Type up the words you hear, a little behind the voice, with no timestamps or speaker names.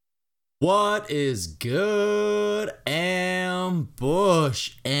What is good,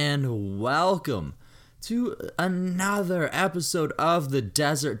 Ambush, and welcome to another episode of the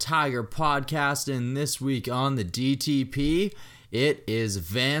Desert Tiger Podcast. And this week on the DTP, it is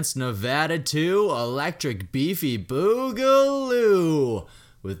Vance Nevada 2 Electric Beefy Boogaloo.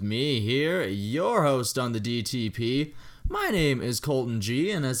 With me here, your host on the DTP. My name is Colton G,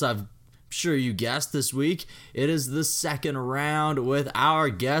 and as I'm sure you guessed this week, it is the second round with our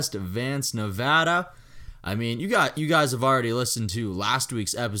guest Vance Nevada. I mean, you guys have already listened to last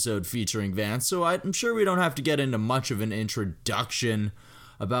week's episode featuring Vance, so I'm sure we don't have to get into much of an introduction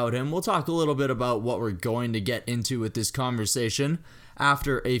about him. We'll talk a little bit about what we're going to get into with this conversation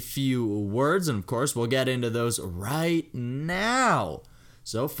after a few words, and of course, we'll get into those right now.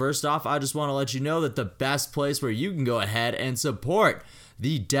 So first off, I just want to let you know that the best place where you can go ahead and support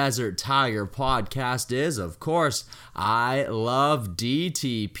the Desert Tiger Podcast is, of course,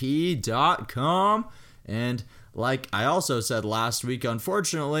 ilovedtp.com. And like I also said last week,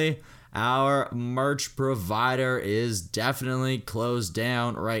 unfortunately, our merch provider is definitely closed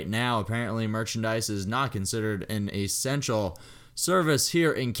down right now. Apparently, merchandise is not considered an essential service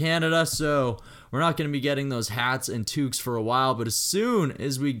here in Canada, so we're not going to be getting those hats and toques for a while, but as soon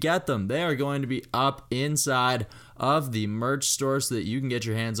as we get them, they are going to be up inside of the merch store so that you can get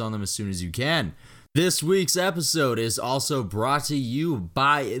your hands on them as soon as you can. This week's episode is also brought to you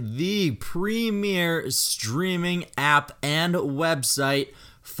by the premier streaming app and website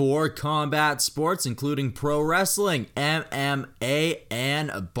for combat sports, including pro wrestling, MMA,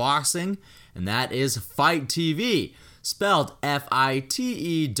 and boxing, and that is Fight TV. Spelled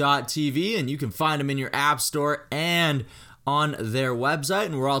FITE.TV, and you can find them in your app store and on their website.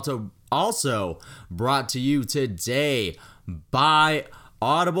 And we're also brought to you today by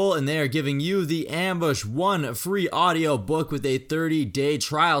Audible, and they are giving you the Ambush one free audio book with a 30-day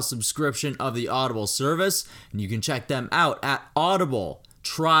trial subscription of the Audible service, and you can check them out at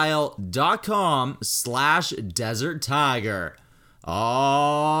audibletrial.com/Desert Tiger.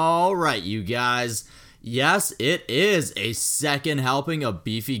 All right, you guys. Yes, it is a second helping of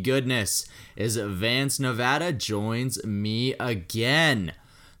beefy goodness as Vance Nevada joins me again.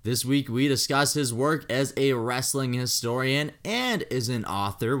 This week we discuss his work as a wrestling historian and as an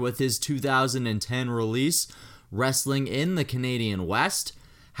author with his 2010 release, Wrestling in the Canadian West.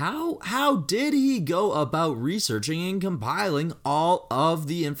 How did he go about researching and compiling all of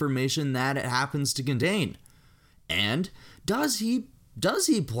the information that it happens to contain? And does he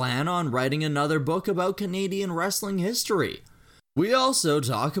plan on writing another book about Canadian wrestling history? We also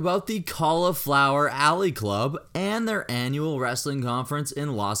talk about the Cauliflower Alley Club and their annual wrestling conference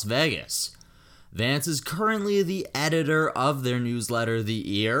in Las Vegas. Vance is currently the editor of their newsletter,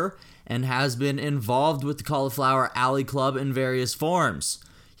 The Ear, and has been involved with the Cauliflower Alley Club in various forms.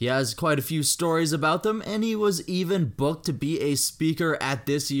 He has quite a few stories about them, and he was even booked to be a speaker at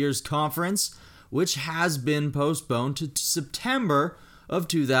this year's conference, which has been postponed to September of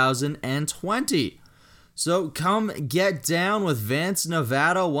 2020. So come get down with Vance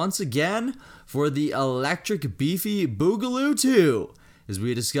Nevada once again for the Electric Beefy Boogaloo 2, as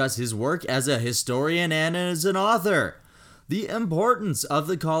we discuss his work as a historian and as an author, the importance of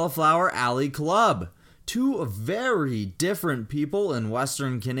the Cauliflower Alley Club, two very different people in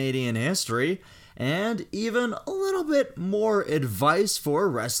Western Canadian history, and even a little bit more advice for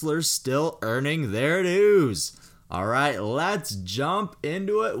wrestlers still earning their dues. All right, let's jump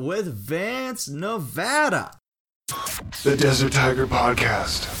into it with Vance Nevada. The Desert Tiger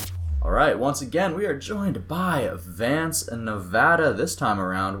Podcast. All right, once again, we are joined by Vance Nevada. This time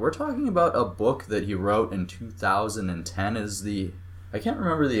around, we're talking about a book that he wrote in 2010. I can't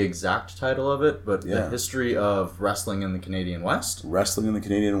remember the exact title of it, but The History of Wrestling in the Canadian West? Wrestling in the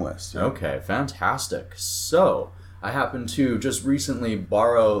Canadian West. Yeah. Okay, fantastic. So, I happened to just recently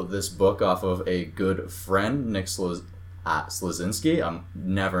borrow this book off of a good friend, Nick Slazinski. I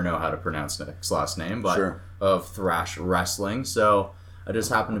never know how to pronounce Nick's last name, but sure. Of Thrash Wrestling. So I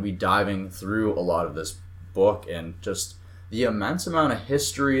just happened to be diving through a lot of this book, and just the immense amount of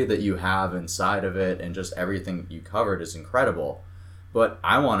history that you have inside of it and just everything you covered is incredible. But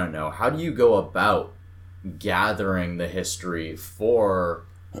I want to know, how do you go about gathering the history for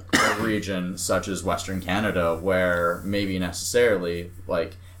a region such as Western Canada, where maybe necessarily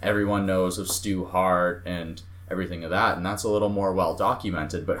like everyone knows of Stu Hart and everything of that, and that's a little more well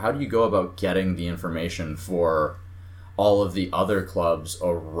documented, but how do you go about getting the information for all of the other clubs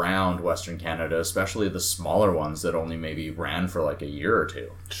around Western Canada, especially the smaller ones that only maybe ran for like a year or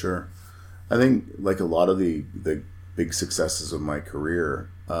two? Sure. I think like a lot of the big successes of my career,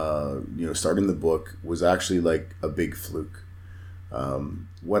 starting the book was actually like a big fluke.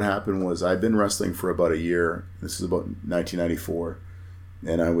 What happened was I'd been wrestling for about a year. This is about 1994.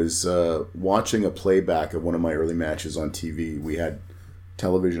 And I was watching a playback of one of my early matches on TV. We had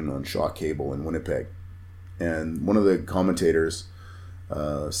television on Shaw Cable in Winnipeg. And one of the commentators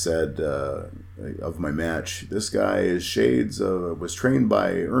said of my match, this guy is was trained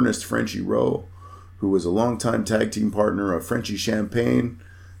by Ernest Frenchie Rowe, who was a longtime tag team partner of Frenchie Champagne.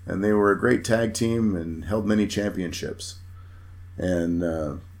 And they were a great tag team and held many championships. And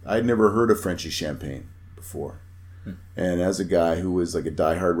I'd never heard of Frenchie Champagne before. And as a guy who was like a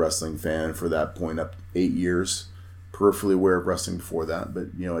diehard wrestling fan for that point up 8 years, peripherally aware of wrestling before that, but,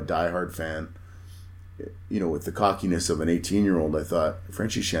 you know, a diehard fan, you know, with the cockiness of an 18-year-old, I thought,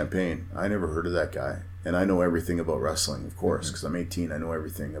 Frenchie Champagne, I never heard of that guy. And I know everything about wrestling, of course, because I'm 18, I know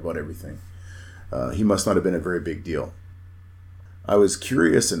everything about everything. He must not have been a very big deal. I was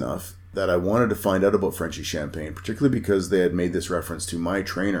curious enough that I wanted to find out about Frenchie Champagne, particularly because they had made this reference to my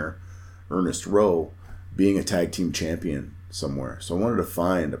trainer, Ernest Rowe, being a tag team champion somewhere. So I wanted to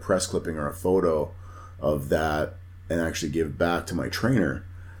find a press clipping or a photo of that and actually give back to my trainer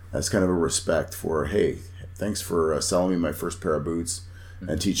as kind of a respect for, hey, thanks for selling me my first pair of boots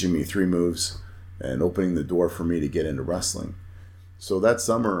and teaching me 3 moves and opening the door for me to get into wrestling. So that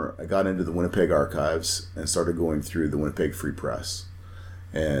summer, I got into the Winnipeg archives and started going through the Winnipeg Free Press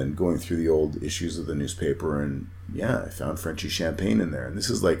and going through the old issues of the newspaper. And yeah, I found Frenchie Champagne in there. And this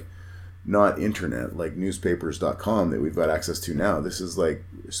is like not internet like newspapers.com that we've got access to now. This is like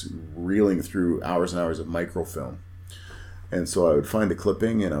reeling through hours and hours of microfilm. And so I would find a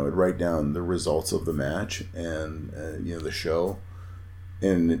clipping and I would write down the results of the match and you know, the show.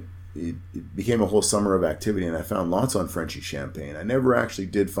 And it became a whole summer of activity, and I found lots on Frenchie Champagne. I never actually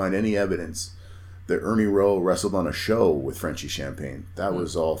did find any evidence that Ernie Rowe wrestled on a show with Frenchie Champagne. That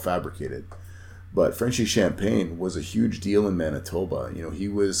was all fabricated. But Frenchie Champagne was a huge deal in Manitoba. You know, he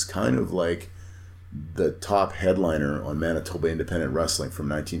was kind of like the top headliner on Manitoba independent wrestling from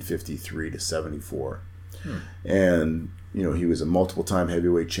 1953 to 74. And, you know, he was a multiple-time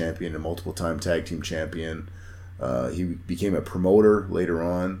heavyweight champion, a multiple-time tag team champion. He became a promoter later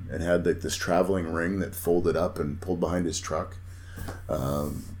on and had like this traveling ring that folded up and pulled behind his truck.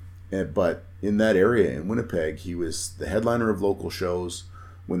 But in that area in Winnipeg, he was the headliner of local shows.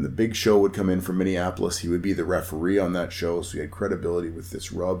 When the big show would come in from Minneapolis, he would be the referee on that show, so he had credibility with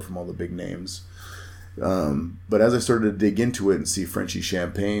this rub from all the big names. But as I started to dig into it and see Frenchie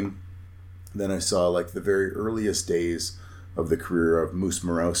Champagne, then I saw like the very earliest days of the career of Moose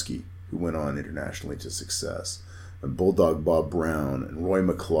Murawski, who went on internationally to success, and Bulldog Bob Brown, and Roy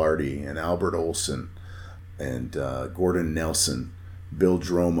McClarty, and Albert Olson, and Gordon Nelson, Bill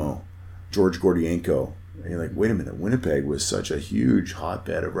Dromo, George Gordienko. And you're like, wait a minute, Winnipeg was such a huge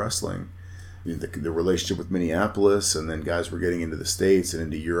hotbed of wrestling. You know, the relationship with Minneapolis, and then guys were getting into the States and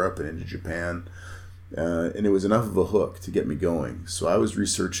into Europe and into Japan. And it was enough of a hook to get me going. So I was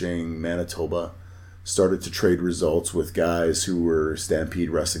researching Manitoba, started to trade results with guys who were Stampede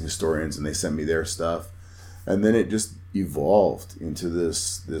wrestling historians, and they sent me their stuff. And then it just evolved into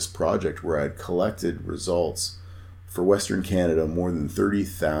this project where I'd collected results for Western Canada, more than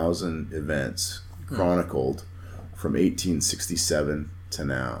 30,000 events chronicled from 1867 to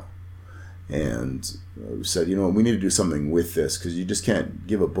now. And we said, you know what, we need to do something with this, because you just can't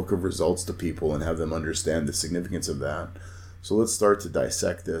give a book of results to people and have them understand the significance of that. So let's start to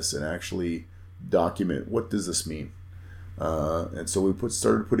dissect this and actually document, what does this mean? And so we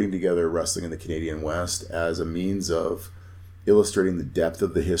started putting together Wrestling in the Canadian West as a means of illustrating the depth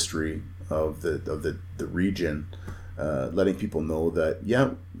of the history of the region, letting people know that,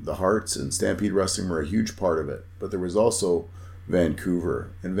 yeah, the Hearts and Stampede Wrestling were a huge part of it, but there was also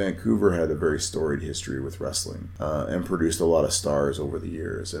Vancouver, and Vancouver had a very storied history with wrestling and produced a lot of stars over the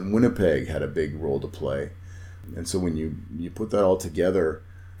years, and Winnipeg had a big role to play. And so when you put that all together,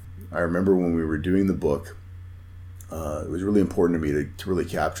 I remember when we were doing the book, it was really important to me to really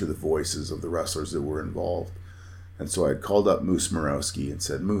capture the voices of the wrestlers that were involved. And so I called up Moose Murawski and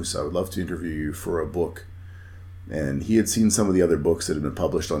said, Moose, I would love to interview you for a book. And he had seen some of the other books that had been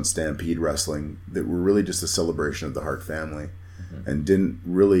published on Stampede Wrestling that were really just a celebration of the Hart family, and didn't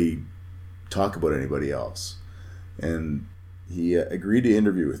really talk about anybody else. And he agreed to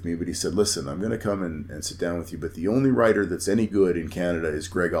interview with me, but he said, listen, I'm going to come and sit down with you, but the only writer that's any good in Canada is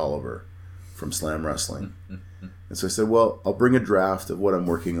Greg Oliver from Slam Wrestling. And so I said, well, I'll bring a draft of what I'm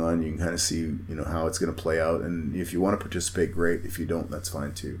working on. You can kind of see, you know, how it's going to play out. And if you want to participate, great. If you don't, that's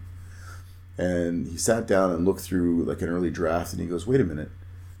fine too. And he sat down and looked through like an early draft, and he goes, wait a minute,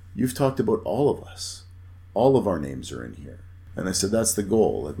 you've talked about all of us. All of our names are in here. And I said, that's the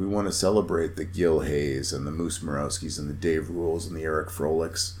goal. Like, we want to celebrate the Gil Hayes and the Moose Morowskis and the Dave Rules and the Eric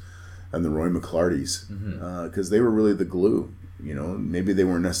Frolics and the Roy McClartys, because they were really the glue. You know, maybe they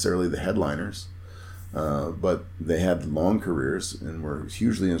weren't necessarily the headliners, but they had long careers and were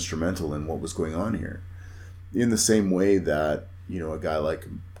hugely instrumental in what was going on here. In the same way that, you know, a guy like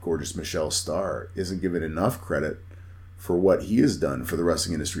gorgeous Michel Starr isn't given enough credit for what he has done for the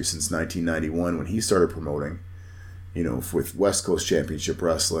wrestling industry since 1991 when he started promoting, you know, with West Coast Championship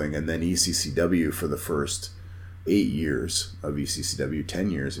Wrestling and then ECCW for the first 8 years of ECCW,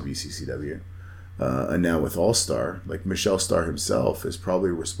 10 years of ECCW. And now with All Star, like Michel Starr himself is probably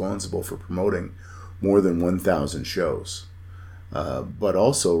responsible for promoting more than 1,000 shows, but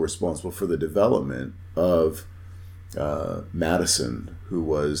also responsible for the development of Madison, who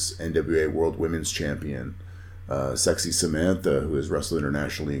was NWA World Women's Champion, Sexy Samantha, who has wrestled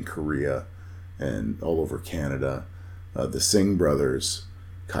internationally in Korea and all over Canada, the Singh brothers,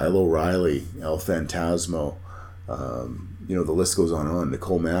 Kyle O'Reilly, El Phantasmo, you know, the list goes on.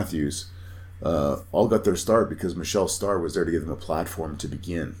 Nicole Matthews, all got their start because Michel Starr was there to give them a platform to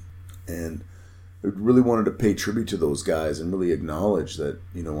begin. And I really wanted to pay tribute to those guys and really acknowledge that,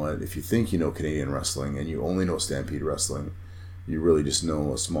 you know what, if you think you know Canadian wrestling and you only know Stampede Wrestling, you really just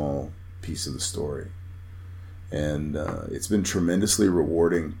know a small piece of the story. And it's been tremendously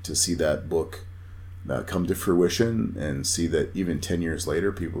rewarding to see that book come to fruition and see that even 10 years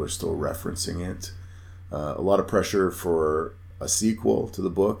later, people are still referencing it. A lot of pressure for a sequel to the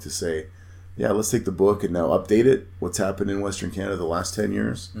book to say, yeah, let's take the book and now update it. What's happened in Western Canada the last 10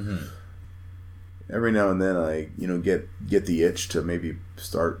 years? Mm-hmm. Every now and then I, you know, get the itch to maybe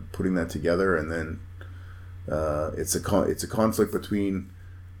start putting that together, and then it's a conflict between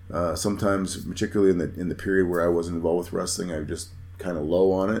sometimes, particularly in the period where I wasn't involved with wrestling, I was just kind of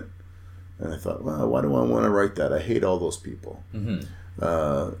low on it, and I thought, well, why do I want to write that? I hate all those people, you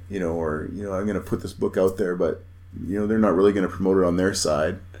know, or, you know, I'm going to put this book out there, but, you know, they're not really going to promote it on their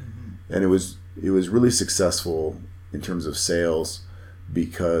side, and it was really successful in terms of sales,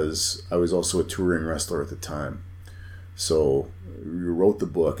 because I was also a touring wrestler at the time. So you wrote the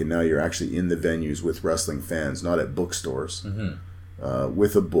book, and now you're actually in the venues with wrestling fans, not at bookstores,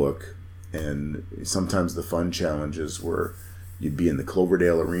 with a book. And sometimes the fun challenges were you'd be in the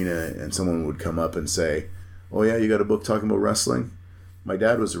Cloverdale Arena and someone would come up and say, oh yeah, you got a book talking about wrestling? My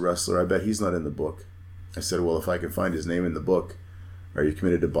dad was a wrestler. I bet he's not in the book. I said, well, if I can find his name in the book, are you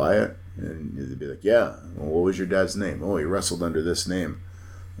committed to buy it? And they'd be like, yeah. Well, what was your dad's name? Oh, he wrestled under this name.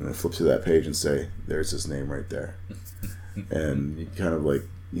 And I flip to that page and say, there's his name right there. And you kind of like,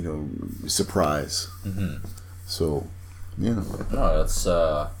 you know, surprise. So, yeah. No, that's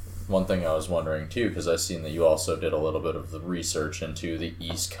one thing I was wondering too, because I've seen that you also did a little bit of the research into the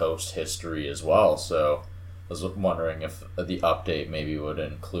East Coast history as well. So I was wondering if the update maybe would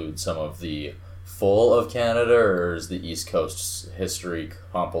include some of the full of Canada, or is the East Coast history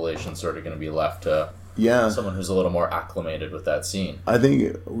compilation sort of going to be left to someone who's a little more acclimated with that scene? I think,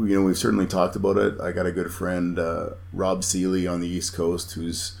 you know, we've certainly talked about it. I got a good friend, Rob Seeley on the East Coast,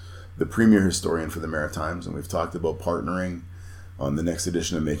 who's the premier historian for the Maritimes, and we've talked about partnering on the next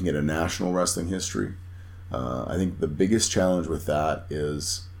edition of making it a national wrestling history. I think the biggest challenge with that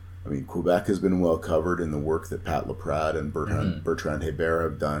is, I mean, Quebec has been well covered in the work that Pat LaPrade and Bertrand Hebert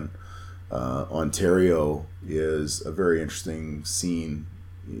have done. Ontario is a very interesting scene,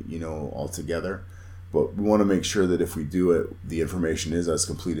 you know, altogether. But we want to make sure that if we do it, the information is as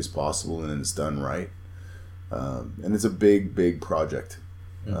complete as possible and it's done right. And it's a big, big project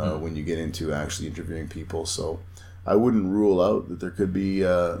when you get into actually interviewing people. So I wouldn't rule out that there could be,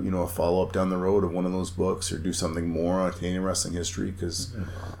 you know, a follow-up down the road of one of those books, or do something more on Canadian wrestling history, because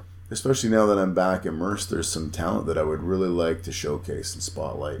especially now that I'm back immersed, there's some talent that I would really like to showcase and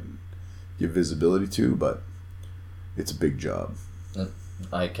spotlight and give visibility to, but it's a big job.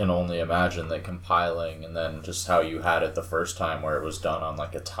 I can only imagine that compiling, and then just how you had it the first time where it was done on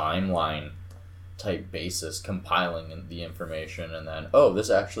like a timeline type basis, compiling the information, and then, oh, this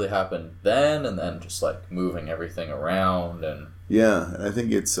actually happened then, and then just like moving everything around. And yeah, and I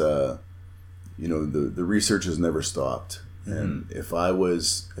think it's you know, the research has never stopped. And if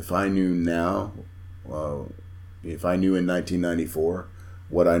I knew now, if I knew in 1994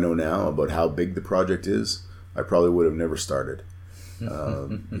 what I know now about how big the project is, I probably would have never started.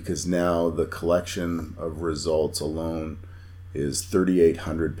 Because now the collection of results alone is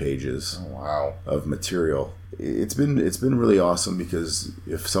 3,800 pages of material. It's been really awesome, because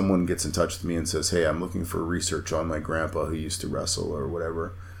if someone gets in touch with me and says, hey, I'm looking for research on my grandpa who used to wrestle or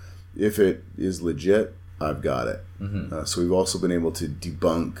whatever, if it is legit, I've got it. So we've also been able to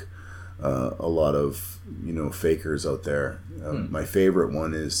debunk a lot of fakers out there. My favorite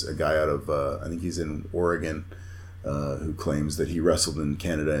one is a guy out of I think he's in Oregon, who claims that he wrestled in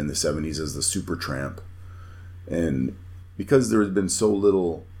Canada in the 70s as the Super Tramp, and because there has been so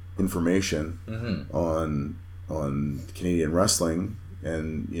little information on Canadian wrestling,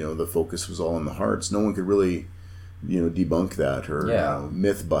 and the focus was all on the Harts, no one could really debunk that or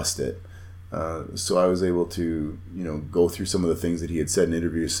myth bust it. So I was able to go through some of the things that he had said in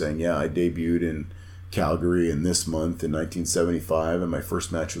interviews, saying, I debuted in Calgary in this month in 1975, and my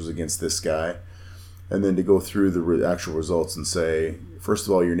first match was against this guy. And then to go through the actual results and say, first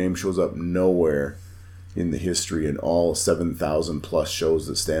of all, your name shows up nowhere in the history in all 7,000 plus shows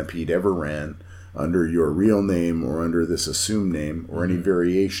that Stampede ever ran under your real name or under this assumed name or any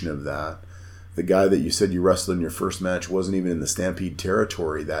variation of that. The guy that you said you wrestled in your first match wasn't even in the Stampede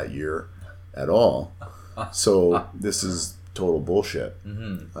territory that year at all. So this is total bullshit.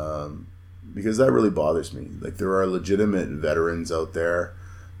 Because that really bothers me. Like, there are legitimate veterans out there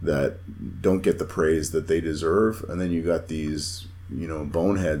that don't get the praise that they deserve, and then you got these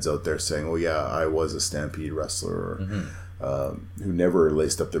boneheads out there saying, oh yeah, I was a Stampede wrestler, or who never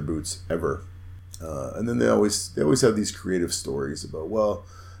laced up their boots ever. And then they always have these creative stories about, well,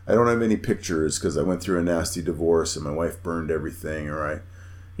 I don't have any pictures because I went through a nasty divorce and my wife burned everything, or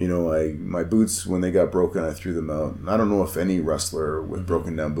my boots, when they got broken, I threw them out. And I don't know if any wrestler with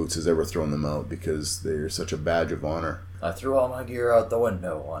broken down boots has ever thrown them out because they're such a badge of honor. I threw all my gear out the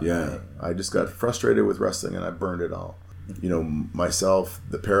window one day. I just got frustrated with wrestling and I burned it all. Myself,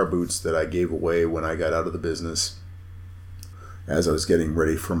 the pair of boots that I gave away when I got out of the business, as I was getting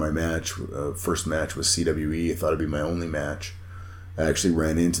ready for my match, first match was CWE. I thought it'd be my only match. I actually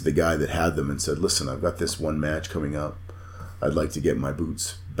ran into the guy that had them and said, listen, I've got this one match coming up. I'd like to get my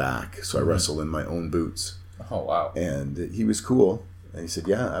boots back. So I wrestled in my own boots. Oh, wow. And he was cool. And he said,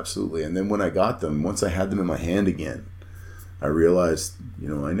 yeah, absolutely. And then when I got them, once I had them in my hand again, I realized,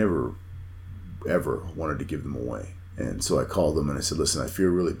 I never, ever wanted to give them away. And so I called them and I said, listen, I feel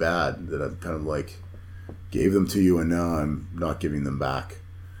really bad that I've kind of like gave them to you and now I'm not giving them back.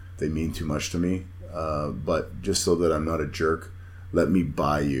 They mean too much to me. But just so that I'm not a jerk, let me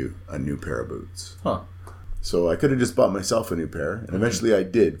buy you a new pair of boots. So I could have just bought myself a new pair. And eventually I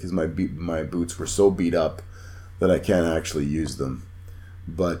did, because my boots were so beat up that I can't actually use them.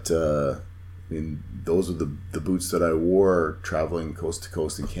 But those are the boots that I wore traveling coast to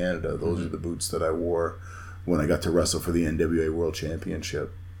coast in Canada. Those are the boots that I wore when I got to wrestle for the NWA World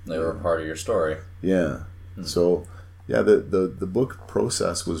Championship. They were a part of your story. Yeah. So, yeah, the book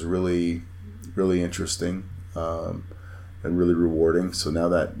process was really, really interesting and really rewarding. So now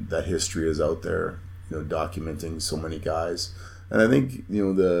that history is out there, documenting so many guys. And I think,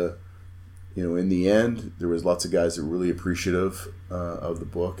 in the end, there was lots of guys that were really appreciative of the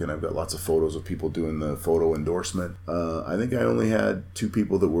book, and I've got lots of photos of people doing the photo endorsement. I think I only had 2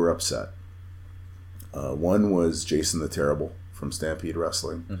 people that were upset. One was Jason the Terrible from Stampede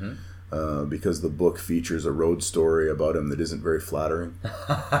Wrestling, because the book features a road story about him that isn't very flattering.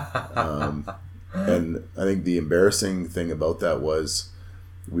 And I think the embarrassing thing about that was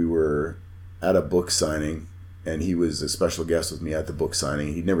we were at a book signing, and he was a special guest with me at the book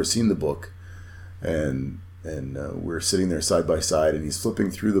signing. He'd never seen the book, and we're sitting there side by side, and he's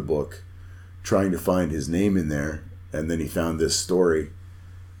flipping through the book, trying to find his name in there, and then he found this story,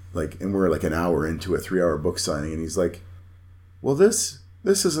 and we're like an hour into a 3-hour book signing, and he's like, "Well, this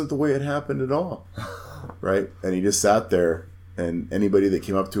isn't the way it happened at all," right? And he just sat there, and anybody that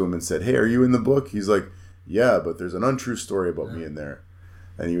came up to him and said, "Hey, are you in the book?" He's like, "Yeah, but there's an untrue story about me in there."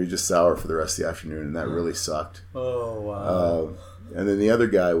 And he was just sour for the rest of the afternoon, and that really sucked. Oh, wow. And then the other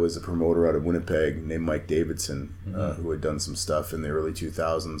guy was a promoter out of Winnipeg named Mike Davidson, who had done some stuff in the early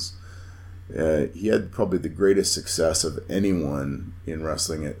 2000s. He had probably the greatest success of anyone in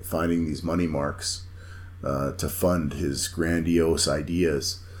wrestling at finding these money marks to fund his grandiose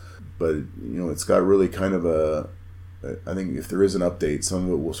ideas. But, it's got really kind of I think if there is an update, some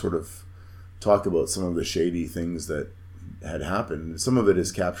of it will sort of talk about some of the shady things that had happened. Some of it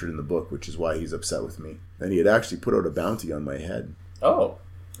is captured in the book, which is why he's upset with me. And he had actually put out a bounty on my head. Oh.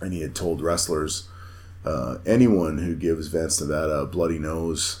 And he had told wrestlers, anyone who gives Vance Nevada a bloody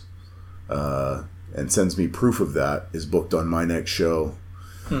nose and sends me proof of that is booked on my next show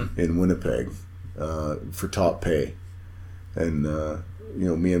in Winnipeg for top pay. And,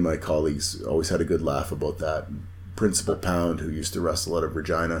 me and my colleagues always had a good laugh about that. Principal Pound, who used to wrestle out of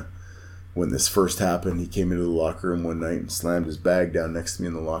Regina, when this first happened, he came into the locker room one night and slammed his bag down next to me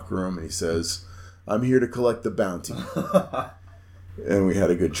in the locker room, and he says, "I'm here to collect the bounty." And we had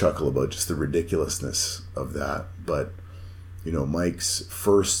a good chuckle about just the ridiculousness of that. But, Mike's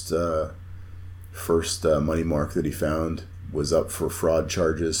first First money mark that he found was up for fraud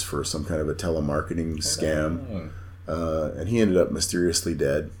charges for some kind of a telemarketing scam. And he ended up mysteriously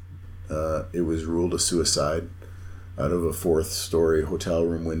dead. It was ruled a suicide out of a 4th-story hotel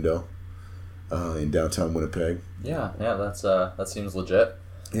room window in downtown Winnipeg. Yeah, that seems legit.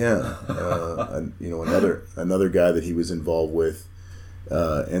 Yeah, and, another guy that he was involved with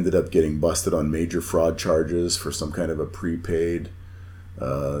ended up getting busted on major fraud charges for some kind of a prepaid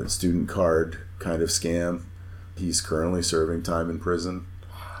student card kind of scam. He's currently serving time in prison.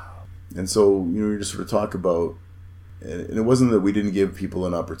 And so, you just sort of talk about, and it wasn't that we didn't give people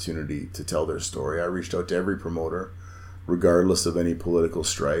an opportunity to tell their story. I reached out to every promoter, regardless of any political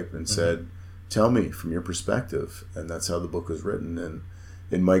stripe, and said, tell me from your perspective. And that's how the book was written. And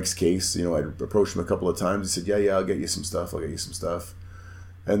in Mike's case, I approached him a couple of times. He said, yeah, I'll get you some stuff.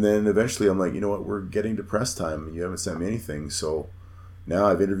 And then eventually I'm like, you know what, we're getting to press time and you haven't sent me anything. So now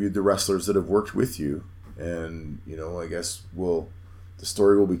I've interviewed the wrestlers that have worked with you. And, I guess the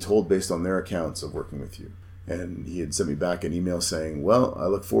story will be told based on their accounts of working with you. And he had sent me back an email saying, well, I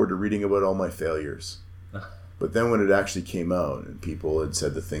look forward to reading about all my failures. But then when it actually came out and people had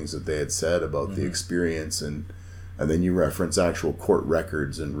said the things that they had said about the experience, and then you reference actual court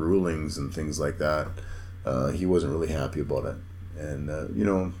records and rulings and things like that, he wasn't really happy about it.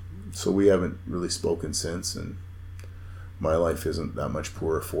 And, so we haven't really spoken since, and my life isn't that much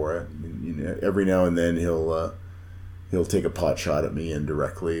poorer for it. I mean, every now and then he'll take a pot shot at me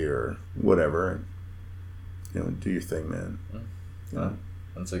indirectly or whatever, and, do your thing, man.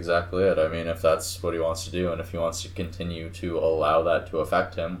 That's exactly it. I mean, if that's what he wants to do, and if he wants to continue to allow that to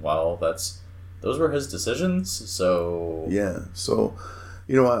affect him, well, those were his decisions. So yeah. So,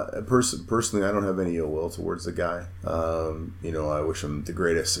 personally, I don't have any ill will towards the guy. I wish him the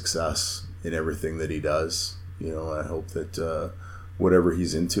greatest success in everything that he does. I hope that whatever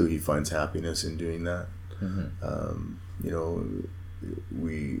he's into, he finds happiness in doing that.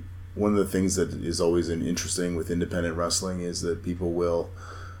 One of the things that is always interesting with independent wrestling is that people will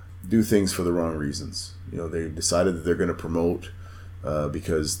do things for the wrong reasons. They decided that they're going to promote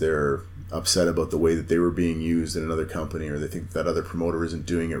because they're upset about the way that they were being used in another company, or they think that other promoter isn't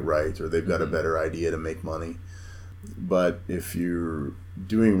doing it right, or they've got a better idea to make money. But if you're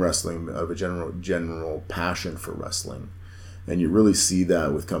doing wrestling of a general passion for wrestling, and you really see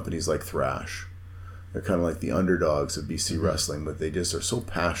that with companies like Thrash, they're kind of like the underdogs of BC wrestling, but they just are so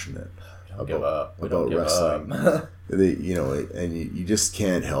passionate about wrestling. And you just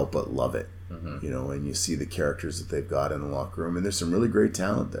can't help but love it. And you see the characters that they've got in the locker room, and there's some really great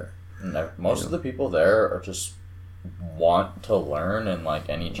talent there. Most of the people there are just want to learn, and like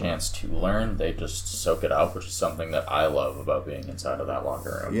any chance to learn, they just soak it up, which is something that I love about being inside of that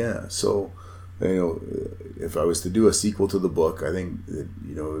locker room. Yeah, so if I was to do a sequel to the book, I think that,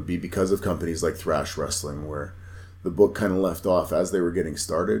 it would be because of companies like Thrash Wrestling, where the book kind of left off as they were getting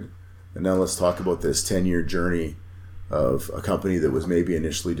started. And now let's talk about this 10-year journey of a company that was maybe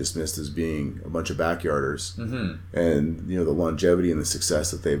initially dismissed as being a bunch of backyarders. And, the longevity and the success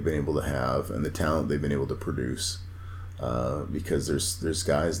that they've been able to have, and the talent they've been able to produce. Because there's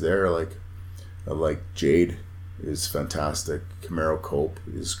guys there like Jade is fantastic. Camaro Cope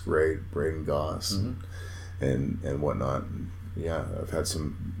is great. Braden Goss and whatnot. And yeah, I've had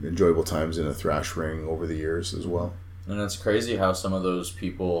some enjoyable times in a thrash ring over the years as well. And it's crazy how some of those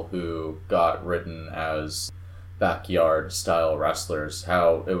people who got written as backyard style wrestlers,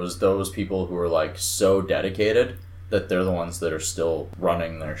 how it was those people who were like so dedicated that they're the ones that are still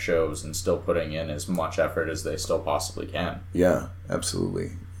running their shows and still putting in as much effort as they still possibly can. Yeah,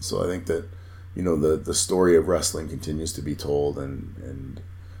 absolutely. So I think that the story of wrestling continues to be told, and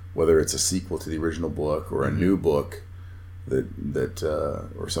whether it's a sequel to the original book or a new book that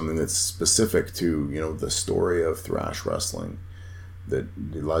or something that's specific to the story of thrash wrestling, that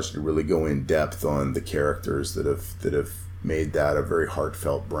allows you to really go in depth on the characters that have made that a very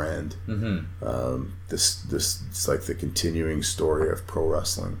heartfelt brand. This it's like the continuing story of pro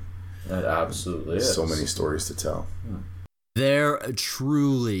wrestling. It absolutely is. So many stories to tell. There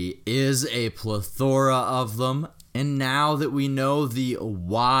truly is a plethora of them, and now that we know the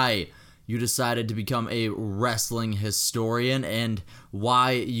why you decided to become a wrestling historian and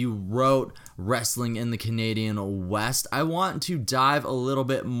why you wrote Wrestling in the Canadian West, I want to dive a little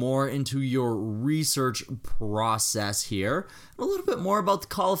bit more into your research process here, a little bit more about the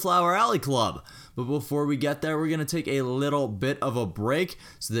Cauliflower Alley Club. But before we get there, we're going to take a little bit of a break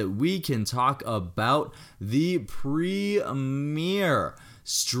so that we can talk about the premier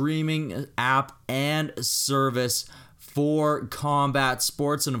streaming app and service for combat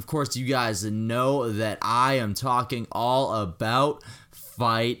sports. And of course, you guys know that I am talking all about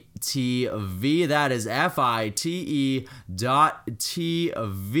Fight FITE.TV. That is FITE.TV.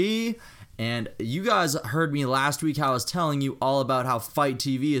 And you guys heard me last week how I was telling you all about how FITE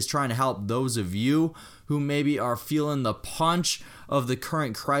TV is trying to help those of you who maybe are feeling the punch of the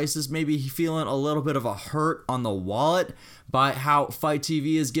current crisis, maybe feeling a little bit of a hurt on the wallet, by how FITE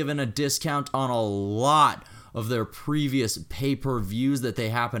TV is given a discount on a lot of their previous pay-per-views that they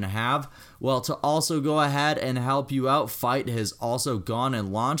happen to have. Well, to also go ahead and help you out, FITE has also gone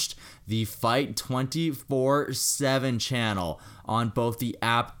and launched the FITE 24/7 channel on both the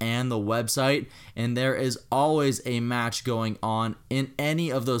app and the website, and there is always a match going on in any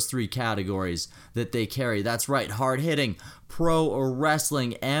of those three categories that they carry. That's right, hard-hitting pro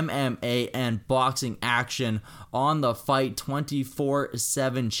wrestling, MMA, and boxing action on the FITE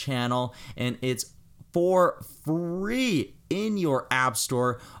 24/7 channel, and it's for free in your app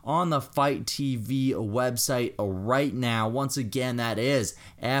store on the FITE TV website right now. Once again, that is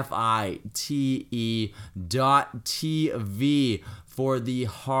FITE.TV for the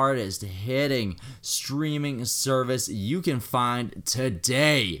hardest hitting streaming service you can find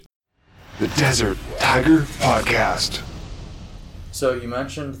today. The Desert Tiger Podcast. So you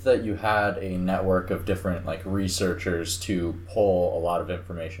mentioned that you had a network of different researchers to pull a lot of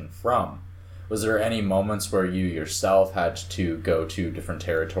information from. Was there any moments where you yourself had to go to different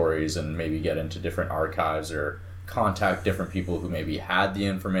territories and maybe get into different archives or contact different people who maybe had the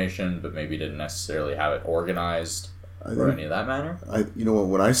information but maybe didn't necessarily have it organized or any of that manner?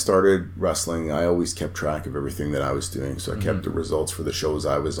 When I started wrestling, I always kept track of everything that I was doing. So I kept the results for the shows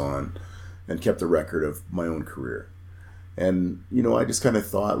I was on and kept a record of my own career. And, I just kind of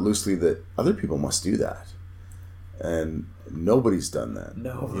thought loosely that other people must do that. And nobody's done that.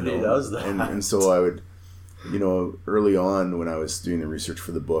 Nobody does that. And so I would, early on when I was doing the research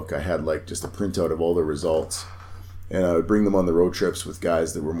for the book, I had just a printout of all the results. And I would bring them on the road trips with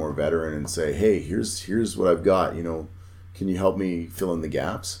guys that were more veteran and say, hey, here's what I've got. Can you help me fill in the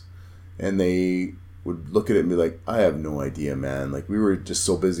gaps? And they would look at it and be like, I have no idea, man. We were just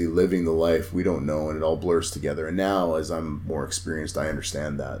so busy living the life, we don't know, and it all blurs together. And now, as I'm more experienced, I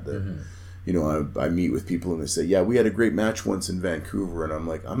understand that. I meet with people and they say, yeah, we had a great match once in Vancouver. And I'm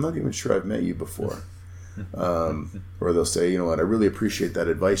like, I'm not even sure I've met you before. Or they'll say, I really appreciate that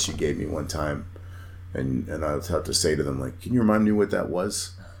advice you gave me one time. And I'll have to say to them, can you remind me what that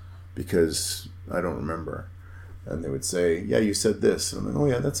was? Because I don't remember. And they would say, yeah, you said this. And I'm like, oh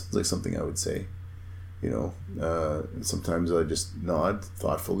yeah, that sounds like something I would say. Sometimes I just nod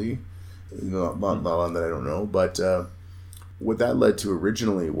thoughtfully, not on that I don't know. But what that led to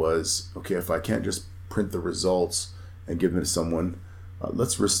originally was, okay, if I can't just print the results and give them to someone,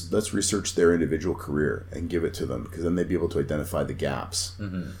 let's research their individual career and give it to them, because then they'd be able to identify the gaps.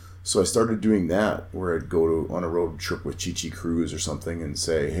 So I started doing that, where I'd go on a road trip with Chi Chi Cruz or something and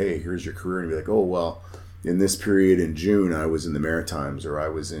say, hey, here's your career. And be like, oh, well, in this period in June, I was in the Maritimes, or I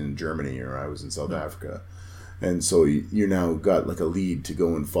was in Germany, or I was in South Africa. And so you now got a lead to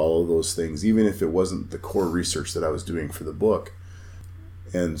go and follow those things, even if it wasn't the core research that I was doing for the book.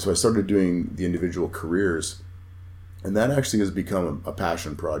 And so I started doing the individual careers, and that actually has become a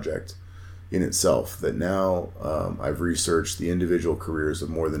passion project in itself, that now I've researched the individual careers of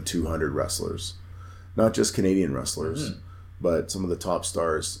more than 200 wrestlers, not just Canadian wrestlers, but some of the top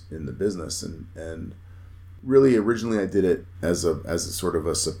stars in the business. And really, originally I did it as a sort of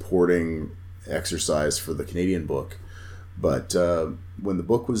a supporting exercise for the Canadian book. But when the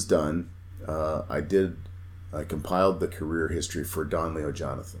book was done, I compiled the career history for Don Leo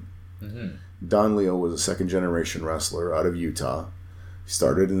Jonathan. Don Leo was a second-generation wrestler out of Utah. He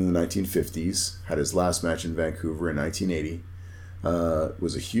started in the 1950s, had his last match in Vancouver in 1980,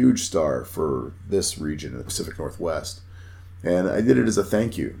 was a huge star for this region in the Pacific Northwest. And I did it as a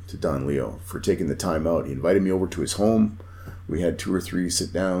thank you to Don Leo for taking the time out. He invited me over to his home. We had 2 or 3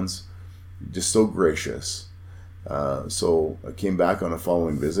 sit-downs, just so gracious. So I came back on a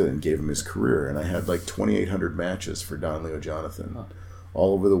following visit and gave him his career. And I had 2,800 matches for Don Leo Jonathan.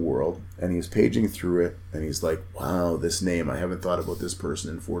 All over the world, and he was paging through it, and he's like, wow, this name, I haven't thought about this person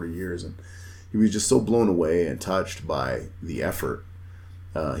in 40 years. And he was just so blown away and touched by the effort.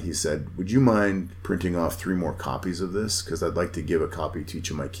 He said, would you mind printing off 3 more copies of this, because I'd like to give a copy to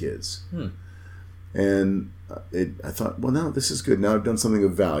each of my kids. And I thought, well, now this is good. Now I've done something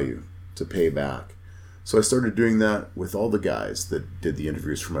of value to pay back. So I started doing that with all the guys that did the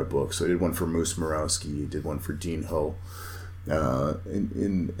interviews for my book. So I did one for Moose Morawski, did one for Dean Ho. Then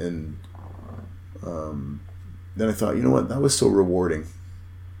I thought, you know what, that was so rewarding.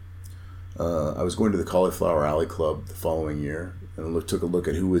 I was going to the Cauliflower Alley Club the following year and took a look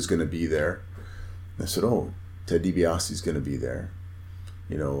at who was going to be there. And I said, oh, Ted DiBiase's going to be there.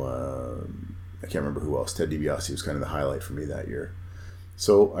 I can't remember who else. Ted DiBiase was kind of the highlight for me that year.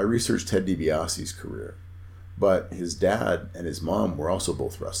 So I researched Ted DiBiase's career, but his dad and his mom were also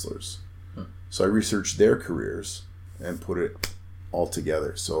both wrestlers. So I researched their careers and put it all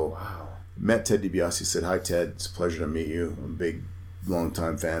together. So met Ted DiBiase, said, "Hi Ted, it's a pleasure to meet you. I'm a big,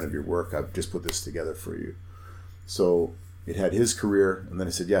 long-time fan of your work. I've just put this together for you." So it had his career, and then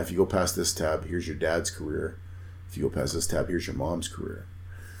I said, "Yeah, if you go past this tab, here's your dad's career. If you go past this tab, here's your mom's career."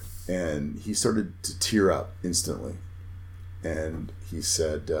 And he started to tear up instantly. And he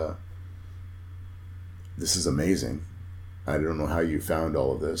said, "This is amazing. I don't know how you found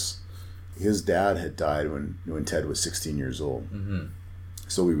all of this." His dad had died when Ted was 16 years old. Mm-hmm.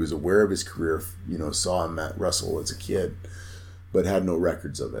 So he was aware of his career, saw him wrestle as a kid, but had no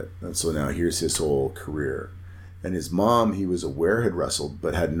records of it. And so now here's his whole career. And his mom, he was aware had wrestled,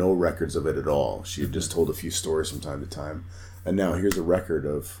 but had no records of it at all. She had just told a few stories from time to time. And now here's a record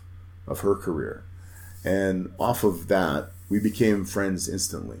of her career. And off of that, we became friends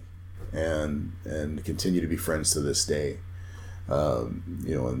instantly and continue to be friends to this day.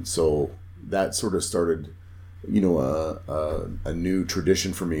 And so that sort of started, a new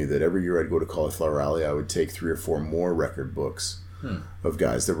tradition for me that every year I'd go to Cauliflower Alley, I would take 3 or 4 more record books of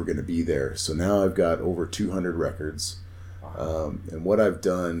guys that were going to be there. So now I've got over 200 records. And what I've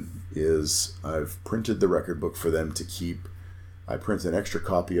done is I've printed the record book for them to keep. I print an extra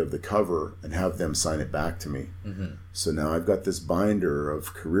copy of the cover and have them sign it back to me. Mm-hmm. So now I've got this binder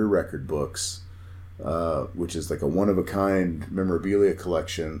of career record books, which is like a one-of-a-kind memorabilia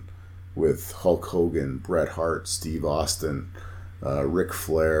collection with Hulk Hogan, Bret Hart, Steve Austin, Ric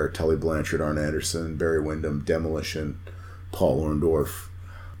Flair, Tully Blanchard, Arn Anderson, Barry Windham, Demolition, Paul Orndorff.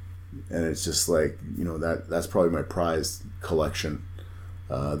 And it's just like, that's probably my prized collection.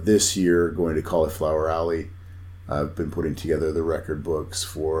 This year, going to Cauliflower Alley, I've been putting together the record books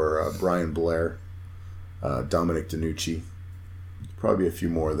for Brian Blair, Dominic DeNucci, probably a few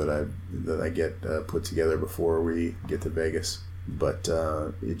more that I get put together before we get to Vegas. But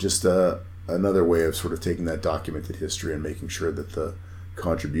it just another way of sort of taking that documented history and making sure that the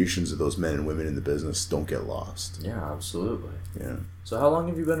contributions of those men and women in the business don't get lost. Yeah, absolutely. Yeah. So how long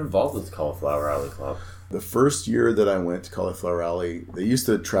have you been involved with the Cauliflower Alley Club? The first year that I went to Cauliflower Alley, they used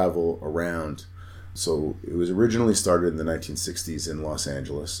to travel around. So it was originally started in the 1960s in Los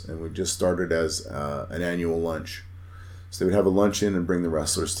Angeles, and we just started as an annual lunch. So they would have a luncheon and bring the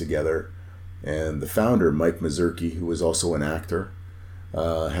wrestlers together. And the founder, Mike Mazurki, who was also an actor,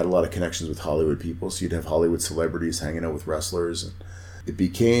 had a lot of connections with Hollywood people. So you'd have Hollywood celebrities hanging out with wrestlers. And it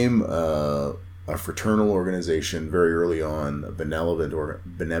became a fraternal organization very early on, a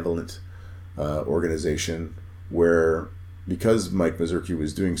benevolent organization where, because Mike Mazurki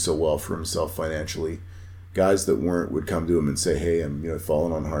was doing so well for himself financially, guys that weren't would come to him and say, "Hey, I'm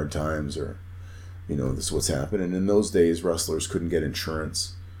falling on hard times," or this is what's happened. And in those days, wrestlers couldn't get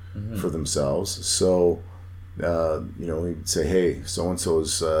insurance for themselves, so he'd say, "Hey, so and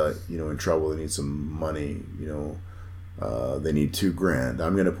so's in trouble. They need some money. They need $2,000.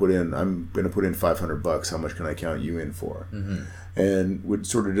 I'm gonna put in $500. How much can I count you in for?" Mm-hmm. And would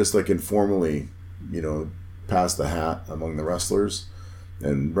sort of just like informally, pass the hat among the wrestlers,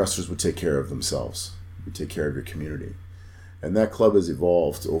 and wrestlers would take care of themselves. Would take care of your community. And that club has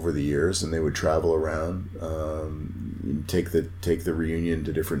evolved over the years, and they would travel around, take the reunion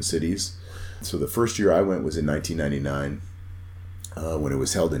to different cities. So the first year I went was in 1999, when it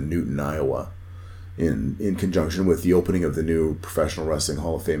was held in Newton, Iowa, in conjunction with the opening of the new Professional Wrestling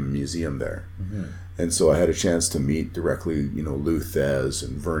Hall of Fame museum there. Mm-hmm. And so I had a chance to meet directly, Lou Thez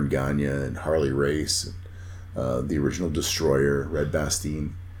and Vern Gagne and Harley Race, and the original Destroyer, Red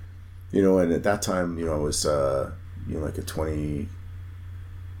Bastien. And at that time, I was like a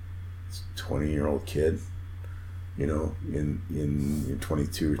 20-year-old kid, in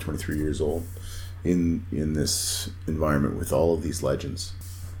 22 or 23 years old, in this environment with all of these legends.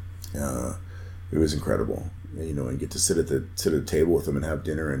 It was incredible, and get to sit at the table with them and have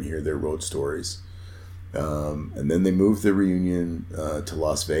dinner and hear their road stories. And then they moved the reunion to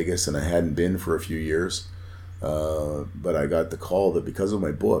Las Vegas, and I hadn't been for a few years, but I got the call that because of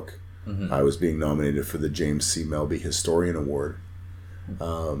my book, mm-hmm. I was being nominated for the James C. Melby Historian Award.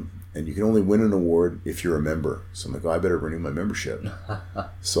 And you can only win an award if you're a member. So I'm like, I better renew my membership.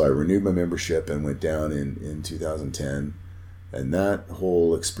 So I renewed my membership and went down in 2010. And that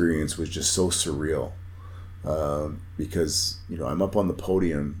whole experience was just so surreal. Because, I'm up on the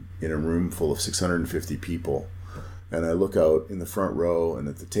podium in a room full of 650 people. And I look out in the front row, and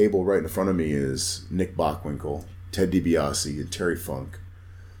at the table right in front of me is Nick Bockwinkel, Ted DiBiase, and Terry Funk.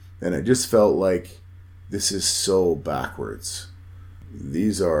 And I just felt like this is so backwards.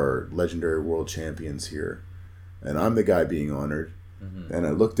 these are legendary world champions here, and I'm the guy being honored. And I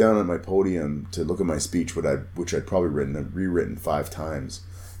looked down at my podium to look at my speech, which I'd probably rewritten 5 times,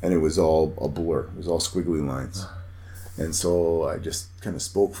 and it was all a blur. It was all squiggly lines. And so I just kind of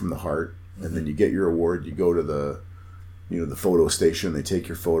spoke from the heart. And then you get your award. You go to the photo station. They take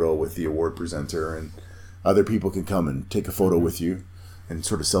your photo with the award presenter, and other people can come and take a photo with you and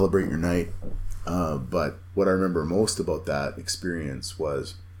sort of celebrate your night. But what I remember most about that experience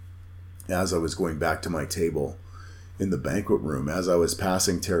was, as I was going back to my table in the banquet room, as I was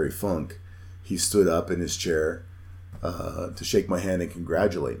passing Terry Funk, he stood up in his chair to shake my hand and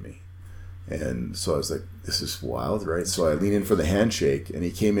congratulate me. And so I was like, this is wild, right? So I leaned in for the handshake, and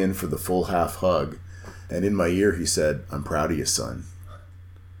he came in for the full half hug. And in my ear, he said, "I'm proud of you, son."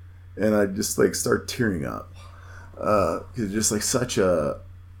 And I just like start tearing up. It's just like such a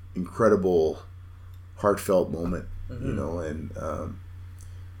incredible, heartfelt moment, you know. And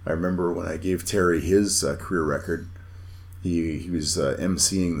I remember when I gave Terry his career record, he was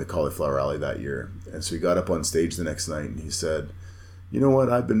emceeing the Cauliflower Alley that year. And so he got up on stage the next night and he said, "You know what?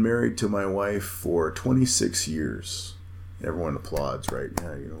 I've been married to my wife for 26 years. And everyone applauds, right?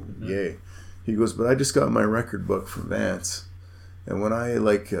 Yeah, yay. He goes, "But I just got my record book from Vance. And when I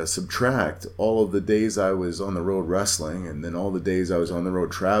subtract all of the days I was on the road wrestling, and then all the days I was on the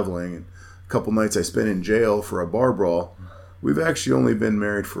road traveling, and a couple nights I spent in jail for a bar brawl, we've actually only been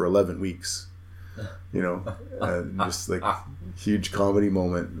married for 11 weeks. Just like huge comedy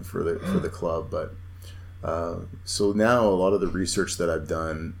moment for the club. But so now a lot of the research that I've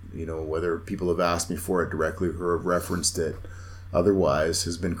done, whether people have asked me for it directly or have referenced it otherwise,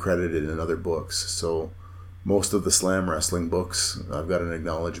 has been credited in other books. So most of the slam wrestling books, I've got an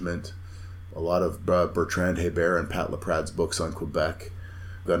acknowledgement. A lot of Bertrand Hebert and Pat Laprad's books on Quebec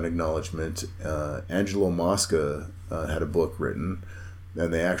got an acknowledgement. Angelo Mosca had a book written,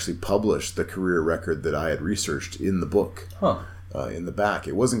 and they actually published the career record that I had researched in the book. In the back.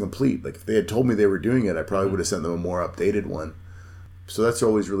 It wasn't complete. Like, if they had told me they were doing it, I probably would have sent them a more updated one. So that's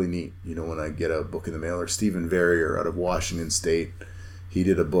always really neat, when I get a book in the mail. Or Stephen Verrier out of Washington State, he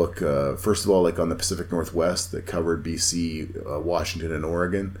did a book, first of all, on the Pacific Northwest that covered BC, Washington, and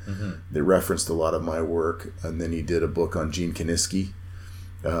Oregon. They referenced a lot of my work. And then he did a book on Gene Kiniski.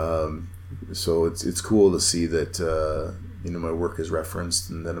 So it's cool to see that, my work is referenced,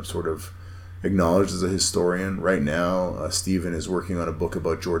 and then I'm sort of acknowledged as a historian. Right now, Stephen is working on a book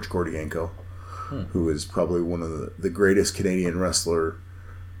about George Gordienko, who is probably one of the greatest Canadian wrestler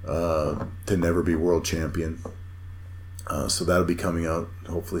to never be world champion. So that'll be coming out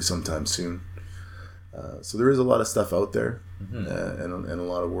hopefully sometime soon. So there is a lot of stuff out there, and a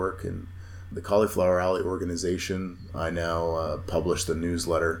lot of work. And the Cauliflower Alley organization, I now publish the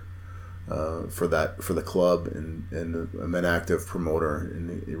newsletter for the club, and I'm an active promoter,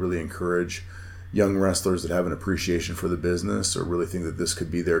 and really encourage young wrestlers that have an appreciation for the business or really think that this could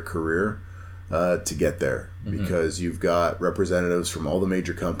be their career to get there, because you've got representatives from all the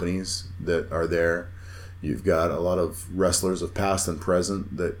major companies that are there. You've got a lot of wrestlers of past and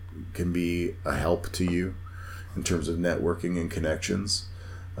present that can be a help to you in terms of networking and connections.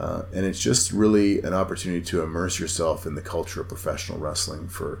 And it's just really an opportunity to immerse yourself in the culture of professional wrestling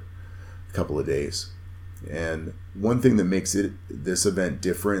for a couple of days. And one thing that makes this event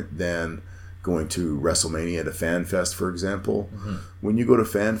different than going to WrestleMania at a Fan Fest, for example, when you go to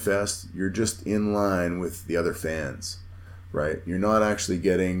Fan Fest, you're just in line with the other fans, right? You're not actually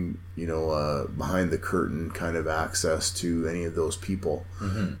getting, behind the curtain kind of access to any of those people.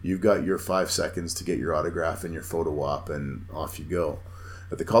 You've got your 5 seconds to get your autograph and your photo op, and off you go.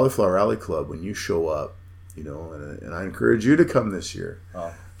 At the Cauliflower Alley Club, when you show up, and I encourage you to come this year.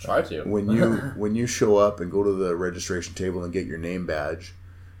 Oh, try to. when you show up and go to the registration table and get your name badge,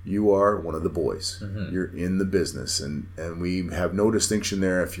 you are one of the boys. You're in the business, and we have no distinction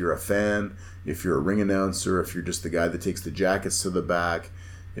there if you're a fan, if you're a ring announcer, if you're just the guy that takes the jackets to the back,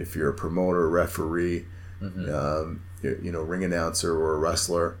 if you're a promoter, a referee, ring announcer, or a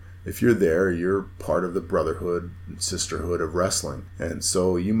wrestler. If you're there, you're part of the brotherhood and sisterhood of wrestling. And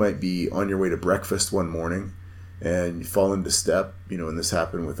so you might be on your way to breakfast one morning and you fall into step, and this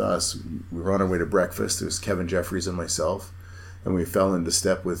happened with us. We were on our way to breakfast. It was Kevin Jeffries and myself, and we fell into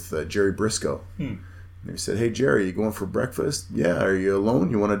step with Jerry Briscoe. And he said, "Hey, Jerry, you going for breakfast? Yeah. Are you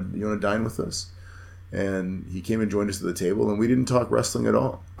alone? You want to dine with us?" And he came and joined us at the table, and we didn't talk wrestling at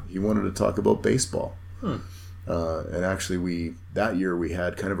all. He wanted to talk about baseball. And actually, that year we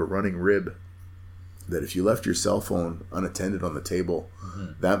had kind of a running rib that if you left your cell phone unattended on the table,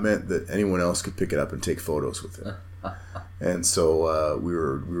 that meant that anyone else could pick it up and take photos with it. And so we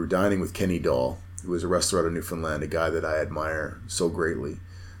were dining with Kenny Dahl, who was a wrestler out of Newfoundland, a guy that I admire so greatly.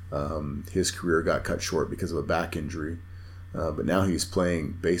 His career got cut short because of a back injury, but now he's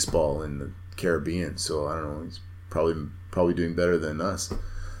playing baseball in the Caribbean. So I don't know, he's probably doing better than us.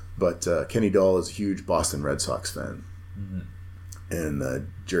 But Kenny Dahl is a huge Boston Red Sox fan, and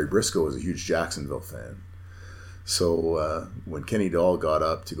Jerry Briscoe is a huge Jacksonville fan. So when Kenny Dahl got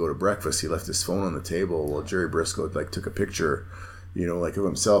up to go to breakfast, he left his phone on the table while Jerry Briscoe took a picture, of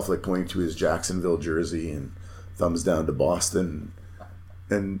himself, pointing to his Jacksonville jersey and thumbs down to Boston,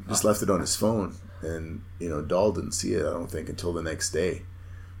 and just left it on his phone. And Dahl didn't see it, I don't think, until the next day.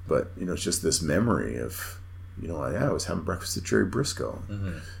 But it's just this memory of, I was having breakfast with Jerry Briscoe.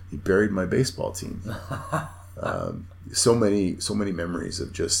 He buried my baseball team. So many memories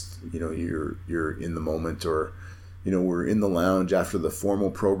of just you're in the moment, or we're in the lounge after the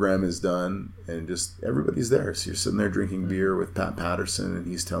formal program is done, and just everybody's there. So you're sitting there drinking beer with Pat Patterson, and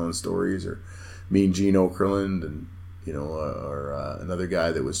he's telling stories, or me and Gene Okerlund, and or another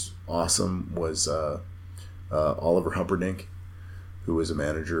guy that was awesome was Oliver Humperdinck, who was a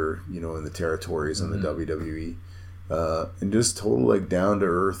manager in the territories in the WWE. And just total down to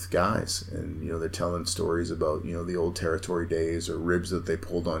earth guys, and they're telling stories about the old territory days, or ribs that they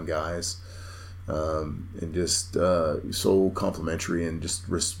pulled on guys, and just so complimentary, and just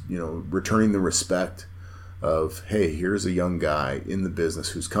returning the respect of, hey, here's a young guy in the business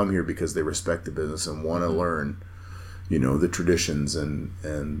who's come here because they respect the business and want to learn the traditions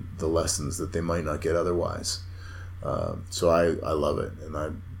and the lessons that they might not get otherwise. So I love it, and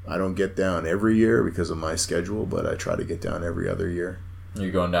I don't get down every year because of my schedule, but I try to get down every other year. Are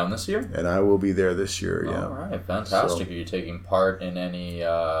you going down this year? And I will be there this year, yeah. All right, fantastic. Are you taking part in any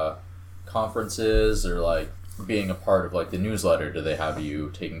conferences, or being a part of the newsletter? Do they have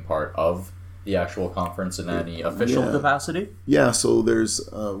you taking part of the actual conference in any official capacity? Yeah, so there's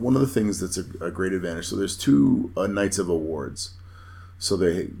one of the things that's a great advantage. So there's 2 nights of awards. So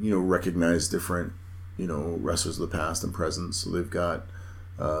they, recognize different, wrestlers of the past and present. So they've got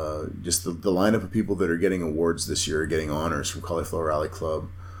just the lineup of people that are getting awards this year, getting honors from Cauliflower Alley Club.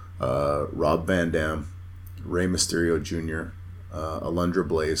 Rob Van Dam, Rey Mysterio Jr., Alundra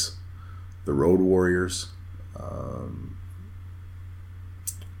Blaze, the Road Warriors,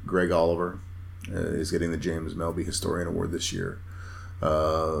 Greg Oliver is getting the James Melby Historian Award this year.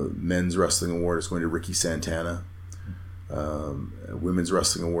 Men's Wrestling Award is going to Ricky Santana. Women's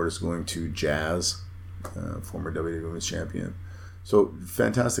Wrestling Award is going to Jazz, former WWE Women's Champion. So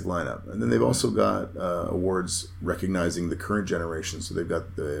fantastic lineup. And then they've also got awards recognizing the current generation. So they've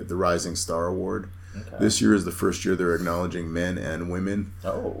got the Rising Star Award. Okay. This year is the first year they're acknowledging men and women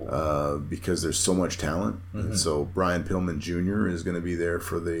because there's so much talent. And so Brian Pillman Jr. is going to be there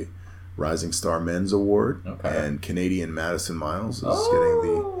for the Rising Star Men's Award. Okay. And Canadian Madison Miles is getting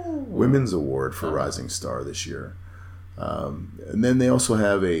the Women's Award for Rising Star this year. And then they also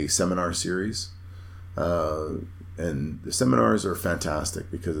have a seminar series. And the seminars are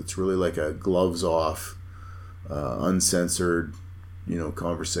fantastic because it's really like a gloves off, uncensored,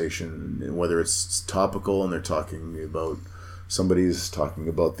 conversation. And whether it's topical and they're talking about, somebody's talking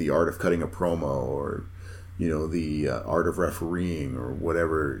about the art of cutting a promo, or the art of refereeing, or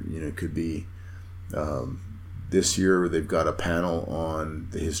whatever it could be. This year they've got a panel on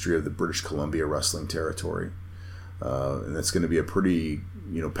the history of the British Columbia wrestling territory, and that's going to be a pretty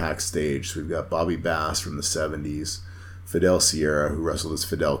packed stage. So we've got Bobby Bass from the 70s, Fidel Sierra, who wrestled as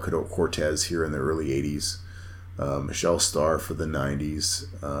Fidel Cortez here in the early 80s, Michelle Starr for the 90s,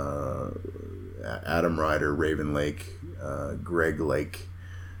 Adam Ryder, Raven Lake, Greg Lake,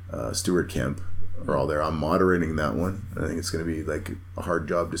 Stuart Kemp are all there. I'm moderating that one. I think it's going to be a hard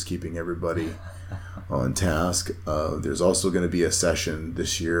job just keeping everybody on task. There's also going to be a session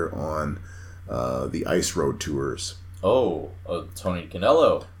this year on the Ice Road tours. Tony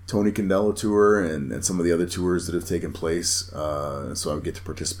Condello tour, and some of the other tours that have taken place. So I get to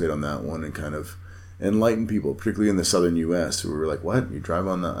participate on that one and kind of enlighten people, particularly in the southern U.S., who were like, what? You drive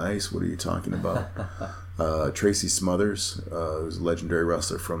on the ice? What are you talking about? Tracy Smothers, who's a legendary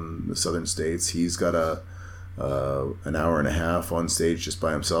wrestler from the southern states. He's got an hour and a half on stage just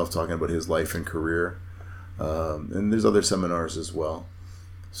by himself talking about his life and career. And there's other seminars as well.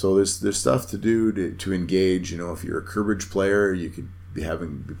 So there's stuff to do to engage. If you're a cribbage player, you could be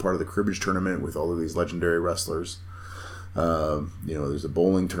part of the cribbage tournament with all of these legendary wrestlers. There's a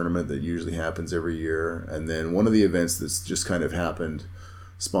bowling tournament that usually happens every year, and then one of the events that's just kind of happened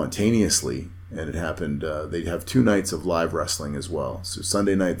spontaneously, and it happened. They have 2 nights of live wrestling as well. So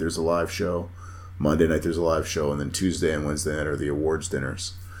Sunday night there's a live show, Monday night there's a live show, and then Tuesday and Wednesday night are the awards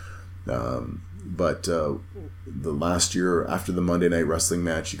dinners. But the last year after the Monday Night Wrestling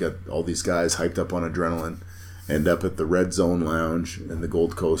match, you got all these guys hyped up on adrenaline, end up at the Red Zone Lounge in the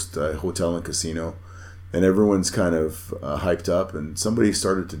Gold Coast Hotel and Casino, and everyone's kind of hyped up, and somebody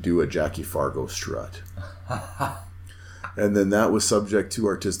started to do a Jackie Fargo strut. And then that was subject to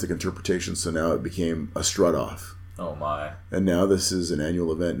artistic interpretation, so now it became a strut off. Oh my. And now this is an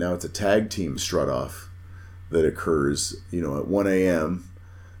annual event. Now it's a tag team strut off that occurs, at 1 a.m.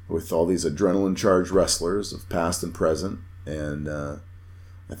 with all these adrenaline charged wrestlers of past and present. And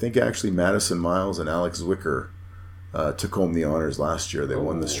I think actually Madison Miles and Alex Zwicker took home the honors last year. They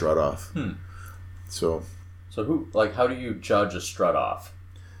won the strut off. So who, how do you judge a strut off?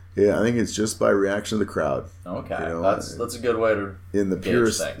 Yeah, I think it's just by reaction of the crowd. Okay, that's a good way to in the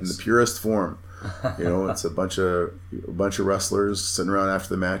purest form. It's a bunch of wrestlers sitting around after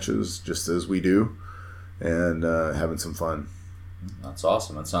the matches, just as we do, and having some fun. That's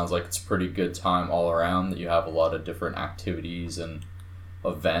awesome. It sounds like it's a pretty good time all around. That you have a lot of different activities and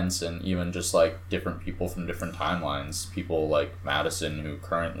events, and even just different people from different timelines. People like Madison, who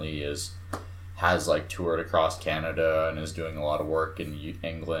currently has toured across Canada and is doing a lot of work in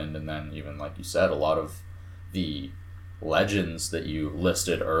England, and then even like you said, a lot of the legends that you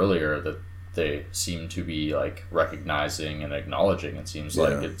listed earlier that they seem to be recognizing and acknowledging. It seems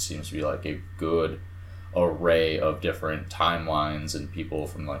it seems to be a good array of different timelines and people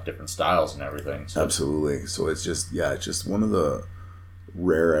from different styles and everything. So. Absolutely. So it's just one of the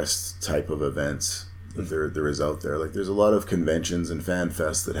rarest type of events that there is out there. There's a lot of conventions and fan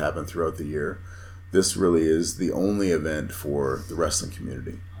fests that happen throughout the year. This really is the only event for the wrestling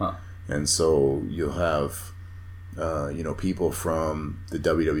community. Huh. And so you'll have people from the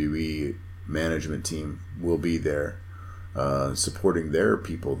WWE management team will be there supporting their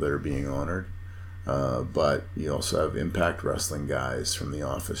people that are being honored. But you also have Impact Wrestling guys from The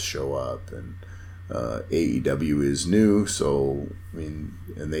Office show up, and AEW is new, so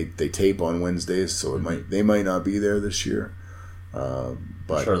and they tape on Wednesdays, so they might not be there this year. But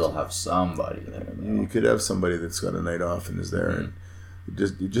I'm sure they'll have somebody there. You could have somebody that's got a night off and is there, and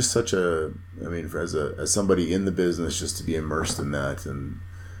just such a. As somebody in the business, just to be immersed in that, and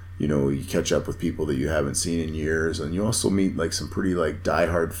you catch up with people that you haven't seen in years, and you also meet some pretty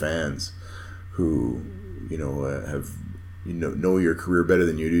diehard fans who have know your career better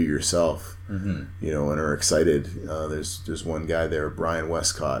than you do yourself, and are excited. There's one guy there, Brian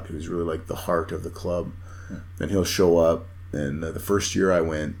Westcott, who's really the heart of the club, and he'll show up. And the first year I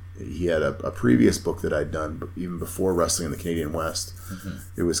went, he had a previous book that I'd done even before wrestling in the Canadian West.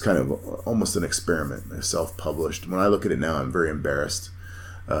 It was kind of almost an experiment, self-published. When I look at it now, I'm very embarrassed,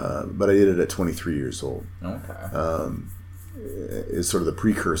 but I did it at 23 years old. Okay. It's sort of the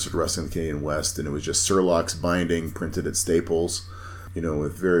precursor to wrestling in the Canadian West, and it was just Surlock's binding printed at Staples,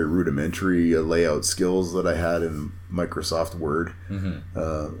 with very rudimentary layout skills that I had in Microsoft Word.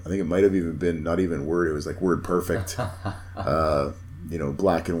 I think it might have even been not even Word, it was Word Perfect.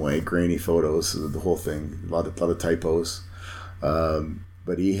 Black and white, grainy photos, the whole thing, a lot of typos.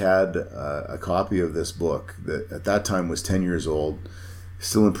 But he had a copy of this book that at that time was 10 years old,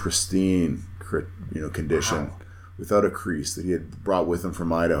 still in pristine condition. Wow. Without a crease, that he had brought with him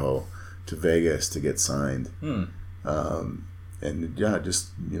from Idaho to Vegas to get signed. And just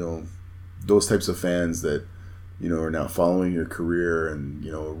those types of fans that are now following your career and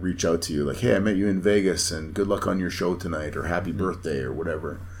reach out to you hey, I met you in Vegas and good luck on your show tonight, or happy birthday, or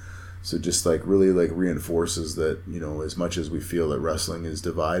whatever. So just really reinforces that as much as we feel that wrestling is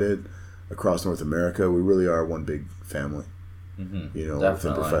divided across North America, we really are one big family.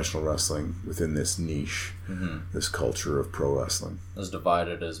 Within professional wrestling, within this niche, this culture of pro wrestling. As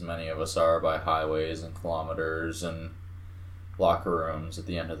divided as many of us are by highways and kilometers and locker rooms, at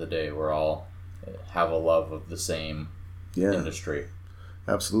the end of the day, we're all have a love of the same industry.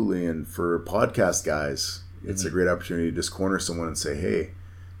 Absolutely. And for podcast guys, it's a great opportunity to just corner someone and say, hey,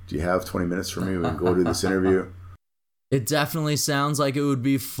 do you have 20 minutes for me? We can go do this interview. It definitely sounds like it would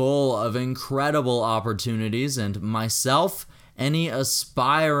be full of incredible opportunities, and myself, any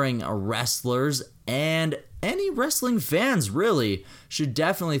aspiring wrestlers, and any wrestling fans really should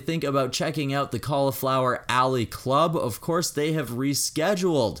definitely think about checking out the Cauliflower Alley Club. Of course, they have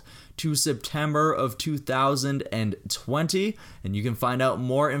rescheduled to September of 2020, and you can find out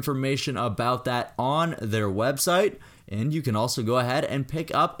more information about that on their website. And you can also go ahead and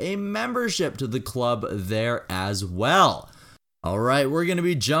pick up a membership to the club there as well. All right, we're going to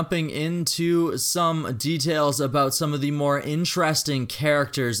be jumping into some details about some of the more interesting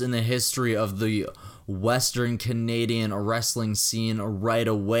characters in the history of the Western Canadian wrestling scene right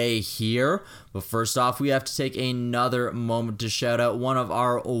away here. But first off, we have to take another moment to shout out one of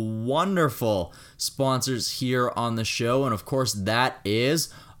our wonderful sponsors here on the show, and of course that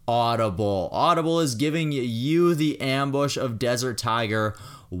is Audible. Audible is giving you the Ambush of Desert Tiger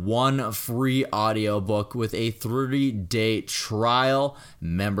one free audiobook with a 30-day trial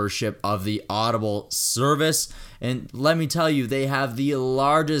membership of the Audible service. And let me tell you, they have the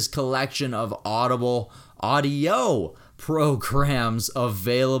largest collection of Audible audio programs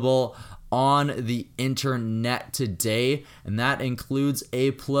available on the internet today, and that includes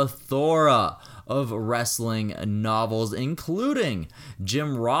a plethora of wrestling novels, including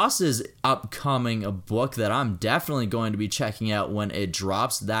Jim Ross's upcoming book that I'm definitely going to be checking out when it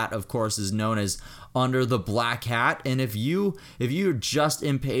drops. That, of course, is known as Under the Black Hat. And if you're just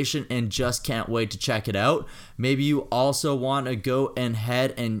impatient and just can't wait to check it out, maybe you also want to go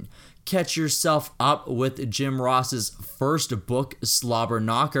ahead and catch yourself up with Jim Ross's first book, Slobber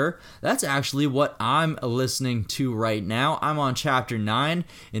Knocker. That's actually what I'm listening to right now. I'm on chapter 9,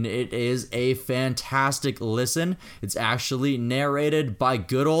 and it is a fantastic listen. It's actually narrated by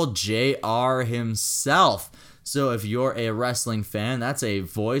good old JR himself. So if you're a wrestling fan, that's a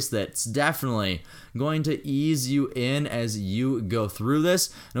voice that's definitely going to ease you in as you go through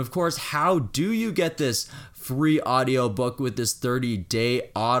this. And of course, how do you get this free audiobook with this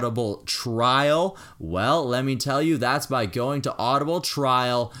 30-day Audible trial? Well, let me tell you, that's by going to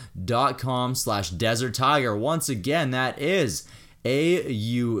audibletrial.com/Desert Tiger. Once again, that is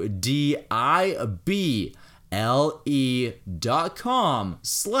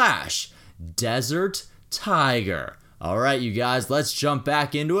AUDIBLE.com/Desert Tiger. All right, you guys, let's jump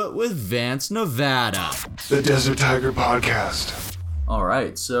back into it with Vance Nevada. The Desert Tiger Podcast. All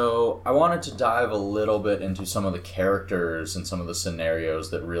right, so I wanted to dive a little bit into some of the characters and some of the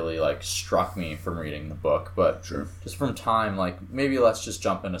scenarios that really struck me from reading the book. But Sure. just from time, maybe let's just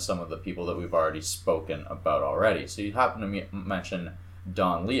jump into some of the people that we've already spoken about already. So you happen to mention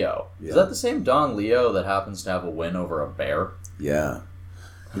Don Leo. Yeah. Is that the same Don Leo that happens to have a win over a bear? Yeah.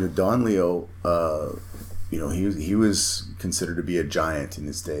 Don Leo, he was considered to be a giant in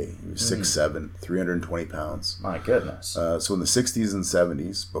his day. He was 6'7", 320 pounds. My goodness. So in the 60s and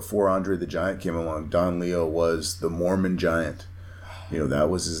 70s, before Andre the Giant came along, Don Leo was the Mormon Giant. That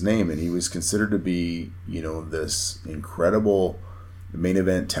was his name, and he was considered to be, this incredible main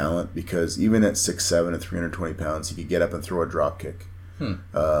event talent, because even at 6'7" and 320 pounds, he could get up and throw a drop kick. And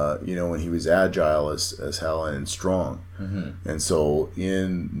he was agile as hell and strong. Mm-hmm. And so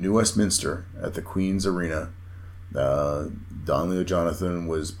in New Westminster at the Queen's Arena, Don Leo Jonathan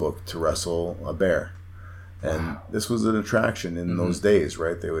was booked to wrestle a bear. And this was an attraction in those days,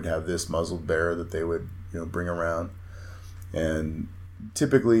 right? They would have this muzzled bear that they would bring around. And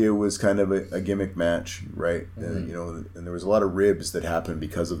typically it was kind of a gimmick match, right? And there was a lot of ribs that happened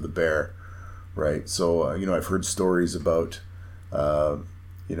because of the bear, right? So, I've heard stories about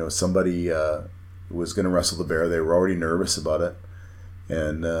somebody was going to wrestle the bear. They were already nervous about it,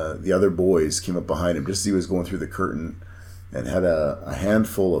 and the other boys came up behind him just as he was going through the curtain, and had a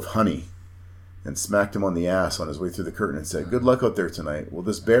handful of honey, and smacked him on the ass on his way through the curtain, and said, "Good luck out there tonight." Well,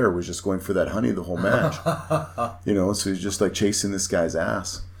 this bear was just going for that honey the whole match, so he's just chasing this guy's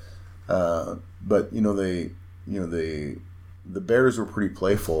ass. But the bears were pretty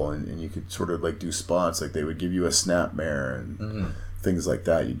playful, and you could sort of do spots, they would give you a snap mare and things like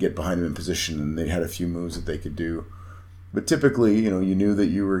that. You'd get behind them in position, and they had a few moves that they could do. But typically, you knew that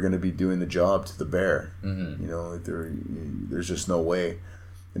you were going to be doing the job to the bear. There's just no way.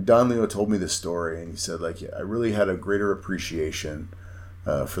 And Don Leo told me this story, and he said, I really had a greater appreciation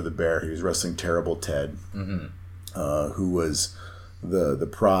for the bear. He was wrestling Terrible Ted, who was the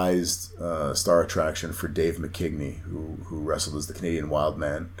prized star attraction for Dave McKigney, who wrestled as the Canadian Wild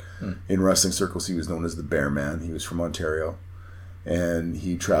Man. In wrestling circles, he was known as the Bear Man. He was from Ontario, and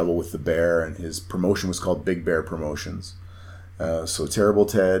he traveled with the bear, and his promotion was called Big Bear Promotions. So Terrible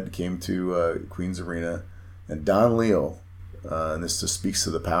Ted came to Queen's Arena, and Don Leo, and this just speaks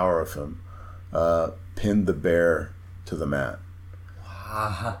to the power of him, pinned the bear to the mat.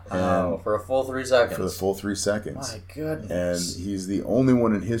 For a full 3 seconds. For the full 3 seconds. My goodness. And he's the only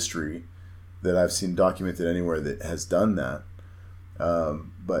one in history that I've seen documented anywhere that has done that.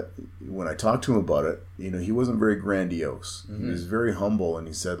 But when I talked to him about it, he wasn't very grandiose. He was very humble, and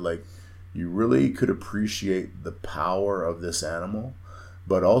he said, you really could appreciate the power of this animal,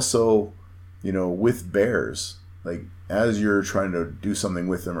 but also, with bears, as you're trying to do something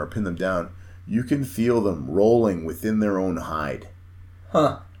with them or pin them down, you can feel them rolling within their own hide.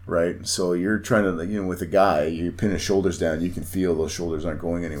 Huh. Right? So you're trying to, with a guy, you pin his shoulders down, you can feel those shoulders aren't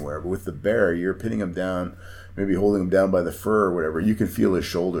going anywhere. But with the bear, you're pinning him down, maybe holding him down by the fur or whatever. You can feel his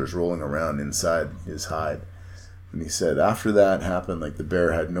shoulders rolling around inside his hide. And he said after that happened, like the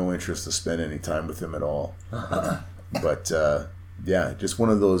bear had no interest to spend any time with him at all. But yeah, just one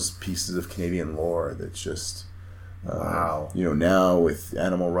of those pieces of Canadian lore that's just wow. Now with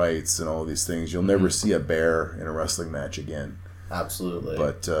animal rights and all these things, you'll never see a bear in a wrestling match again. Absolutely.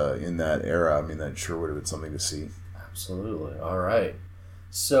 But in that era, I mean, that sure would have been something to see. Absolutely. All right.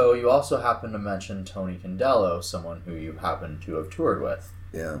 So you also happen to mention Tony Condello, someone who you happen to have toured with.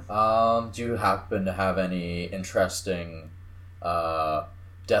 Yeah. Do you happen to have any interesting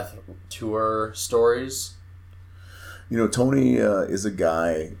death tour stories? Tony is a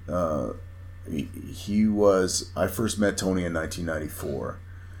guy. He was. I first met Tony in 1994,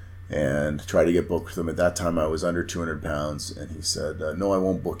 and tried to get booked with him. At that time, I was under 200 pounds, and he said, "No, I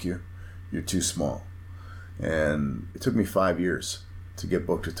won't book you. You're too small." And it took me 5 years to get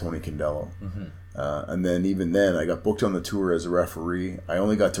booked with Tony Condello. Mm-hmm. And then even then, I got booked on the tour as a referee. I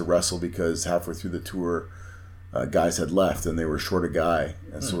only got to wrestle because halfway through the tour, guys had left and they were short a guy.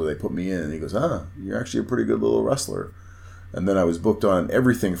 And so they put me in, and he goes, you're actually a pretty good little wrestler. And then I was booked on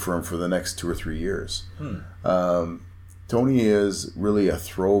everything for him for the next 2 or 3 years. Tony is really a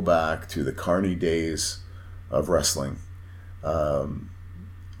throwback to the carny days of wrestling. And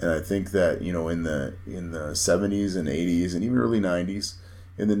I think that, in the 70s and 80s and even early 90s,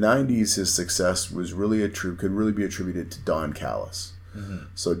 in the 90s, his success was really could really be attributed to Don Callis. Mm-hmm.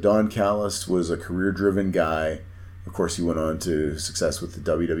 So Don Callis was a career-driven guy. Of course, he went on to success with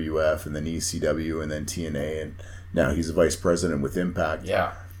the WWF and then ECW and then TNA, and now he's a vice president with Impact.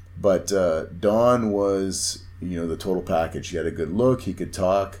 Yeah. But Don was, the total package. He had a good look. He could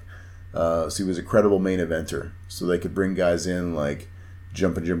talk. So he was a credible main eventer. So they could bring guys in like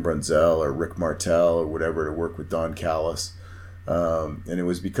Jumpin' Jim Brunzell or Rick Martel or whatever to work with Don Callis. And it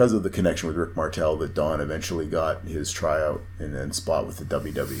was because of the connection with Rick Martel that Don eventually got his tryout and spot with the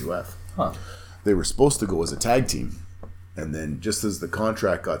WWF. Huh. They were supposed to go as a tag team. And then just as the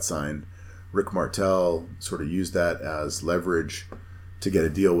contract got signed, Rick Martel sort of used that as leverage to get a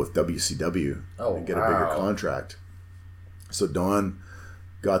deal with WCW and get a bigger contract. So Don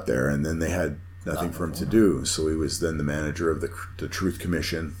got there, and then they had nothing for him to do. So he was then the manager of the Truth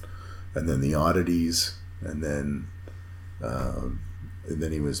Commission, and then the Oddities, and then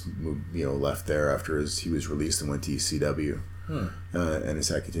he was left there after he was released and went to ECW. And has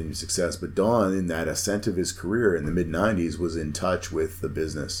had continued success. But Don, in that ascent of his career in the mid-90s, was in touch with the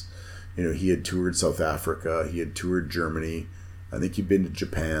business. He had toured South Africa, he had toured Germany, I think he'd been to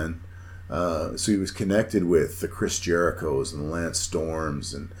Japan. So he was connected with the Chris Jerichos and the Lance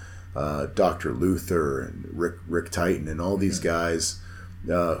Storms and Dr. Luther and Rick Titan and all these guys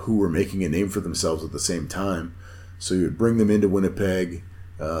who were making a name for themselves at the same time. So he would bring them into Winnipeg,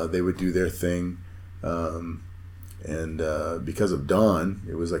 they would do their thing. And because of Don,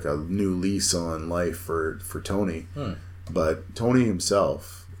 it was like a new lease on life for Tony. But Tony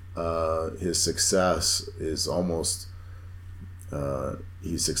himself, his success is almost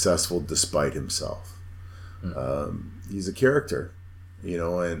he's successful despite himself. He's a character,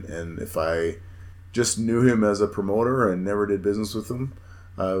 and if I just knew him as a promoter and never did business with him,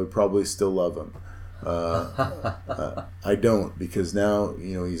 I would probably still love him. I don't, because now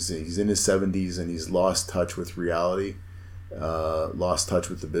he's in his 70s and he's lost touch with reality, lost touch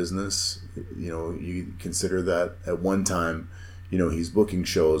with the business. You consider that at one time, he's booking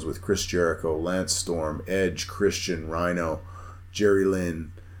shows with Chris Jericho, Lance Storm, Edge, Christian, Rhino, Jerry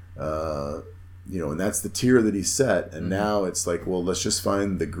Lynn, and that's the tier that he set. And now it's like, well, let's just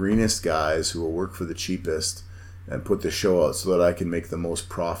find the greenest guys who will work for the cheapest and put the show out so that I can make the most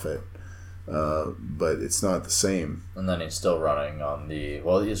profit. But it's not the same. And then he's still running on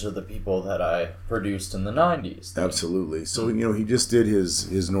these are the people that I produced in the 90s. Absolutely. So, he just did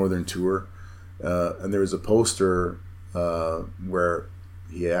his Northern tour, and there was a poster where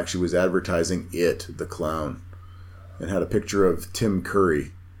he actually was advertising It, the clown, and had a picture of Tim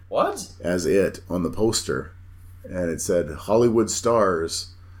Curry. What? As It on the poster. And it said, Hollywood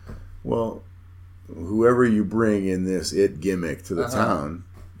stars. Well, whoever you bring in this It gimmick to the town,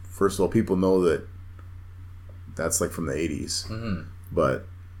 first of all, people know that that's like from the 80s. Mm-hmm. But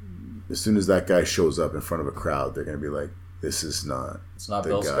as soon as that guy shows up in front of a crowd, they're going to be like, this is not It's not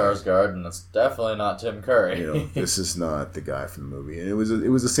Bill Skarsgård, and it's definitely not Tim Curry. This is not the guy from the movie. And it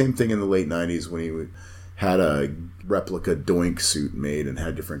was the same thing in the late 90s when he had a replica Doink suit made and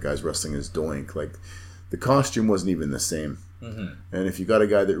had different guys wrestling as Doink. Like, the costume wasn't even the same. And if you got a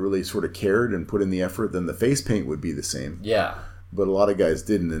guy that really sort of cared and put in the effort, then the face paint would be the same. Yeah. But a lot of guys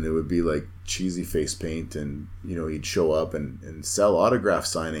didn't, and it would be like cheesy face paint, and he'd show up and sell autograph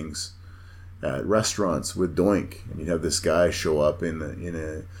signings at restaurants with Doink, and you'd have this guy show up in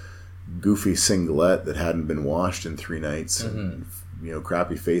a goofy singlet that hadn't been washed in 3 nights, and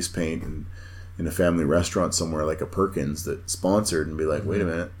crappy face paint, and in a family restaurant somewhere like a Perkins that sponsored, and be like, wait a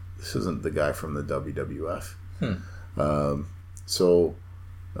minute, this isn't the guy from the WWF.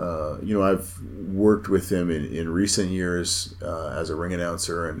 I've worked with him in recent years as a ring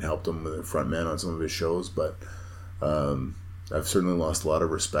announcer and helped him with a front man on some of his shows, but I've certainly lost a lot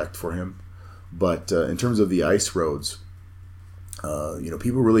of respect for him. But in terms of the ice roads,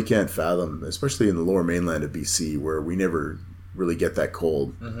 people really can't fathom, especially in the lower mainland of BC, where we never really get that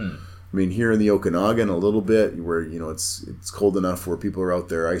cold. I mean, here in the Okanagan a little bit, where it's cold enough where people are out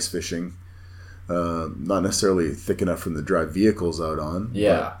there ice fishing. Not necessarily thick enough for them to drive vehicles out on.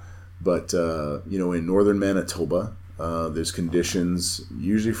 Yeah. But in northern Manitoba, there's conditions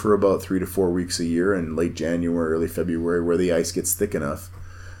usually for about 3 to 4 weeks a year in late January, early February, where the ice gets thick enough.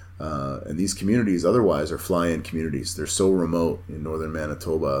 And these communities otherwise are fly-in communities. They're so remote in northern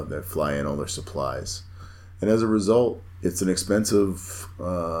Manitoba that fly in all their supplies. And as a result, it's an expensive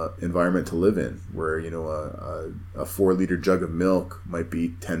environment to live in, where a 4-liter jug of milk might be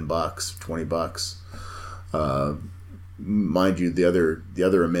 $10, $20. Mind you, the other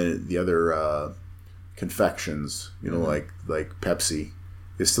confections, like Pepsi,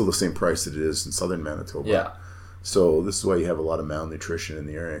 is still the same price that it is in southern Manitoba. Yeah. So this is why you have a lot of malnutrition in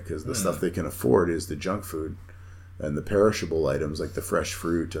the area, because the stuff they can afford is the junk food, and the perishable items like the fresh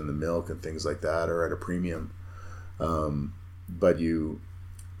fruit and the milk and things like that are at a premium. But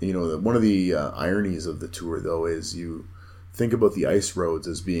one of the ironies of the tour, though, is you think about the ice roads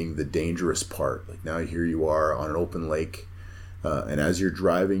as being the dangerous part. Like, now here you are on an open lake, and as you're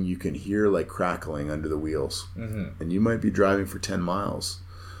driving, you can hear like crackling under the wheels, and you might be driving for 10 miles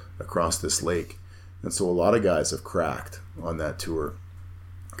across this lake. And so a lot of guys have cracked on that tour,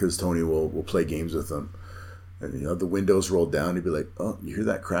 because Tony will play games with them, and the windows rolled down. He'd be like, "Oh, you hear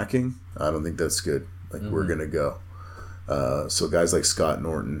that cracking? I don't think that's good. Like, we're gonna go." So guys like Scott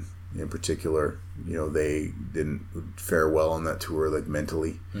Norton in particular, they didn't fare well on that tour, like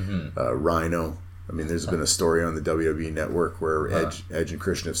mentally. Rhino. I mean, there's been a story on the WWE Network where Edge and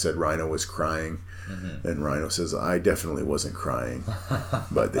Christian have said Rhino was crying, and Rhino says, "I definitely wasn't crying,"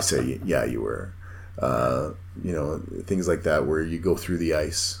 but they say, "Yeah, you were." Things like that where you go through the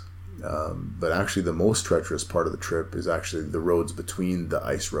ice. But actually the most treacherous part of the trip is actually the roads between the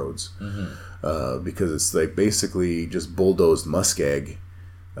ice roads, because it's like basically just bulldozed muskeg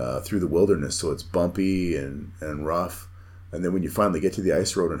through the wilderness. So it's bumpy and rough. And then when you finally get to the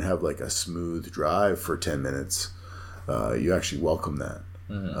ice road and have like a smooth drive for 10 minutes, you actually welcome that.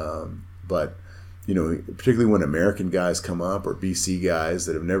 But particularly when American guys come up, or BC guys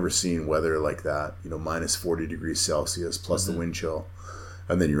that have never seen weather like that, minus 40 degrees Celsius plus the wind chill.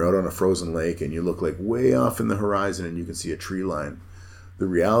 And then you're out on a frozen lake and you look like way off in the horizon and you can see a tree line. The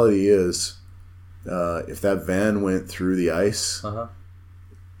reality is, if that van went through the ice,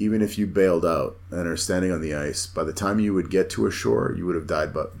 even if you bailed out and are standing on the ice, by the time you would get to a shore, you would have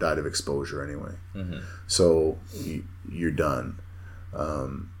died of exposure anyway. So you're done.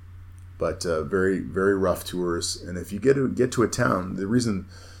 But very, very rough tours. And if you get to a town, the reason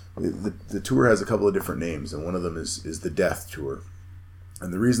the tour has a couple of different names, and one of them is the Death Tour.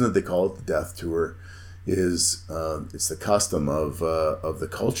 And the reason that they call it the Death Tour is it's the custom of the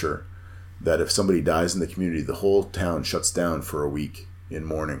culture that if somebody dies in the community, the whole town shuts down for a week in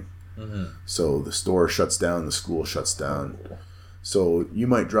mourning. So the store shuts down, the school shuts down. So you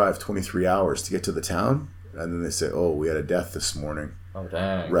might drive 23 hours to get to the town, and then they say, "Oh, we had a death this morning. Oh,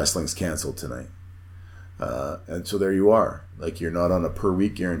 dang. Wrestling's canceled tonight." And so there you are. Like, you're not on a per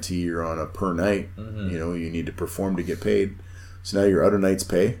week guarantee, you're on a per night. You need to perform to get paid. So now you're out of night's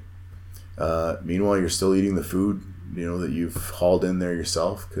pay. Meanwhile, you're still eating the food, that you've hauled in there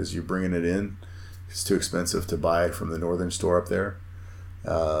yourself, because you're bringing it in. It's too expensive to buy from the northern store up there.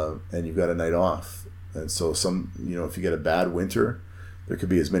 And you've got a night off. And so if you get a bad winter, there could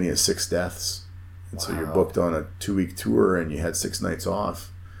be as many as 6 deaths. And so you're booked on a 2-week tour and you had 6 nights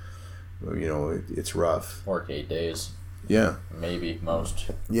off. It's rough. Work 8 days. Yeah. Maybe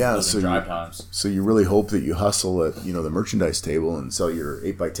most. Yeah. So drive times. So you really hope that you hustle at, the merchandise table and sell your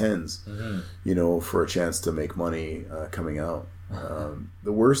 8x10s, for a chance to make money coming out.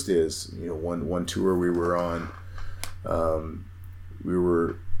 The worst is, one tour we were on, we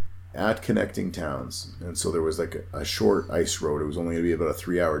were at connecting towns, and so there was like a short ice road. It was only going to be about a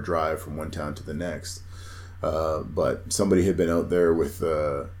 3-hour drive from one town to the next, But somebody had been out there with,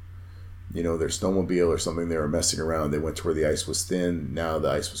 their snowmobile or something. They were messing around. They went to where the ice was thin. Now the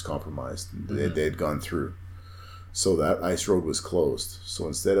ice was compromised. They had gone through. So that ice road was closed. So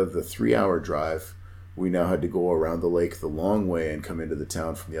instead of the 3-hour drive, we now had to go around the lake the long way and come into the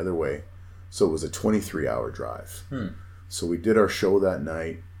town from the other way. So it was a 23-hour drive. So we did our show that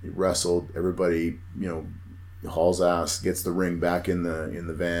night. We wrestled. Everybody, hauls ass, gets the ring back in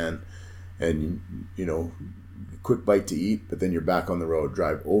the van, and quick bite to eat. But then you're back on the road.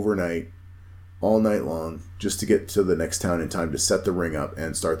 Drive overnight, all night long, just to get to the next town in time to set the ring up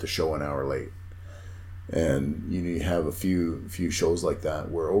and start the show an hour late. And you have a few shows like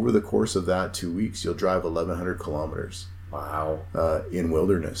that where over the course of that 2 weeks you'll drive 1,100 kilometers. Wow. In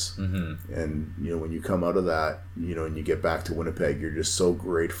wilderness. And when you come out of that, and you get back to Winnipeg, you're just so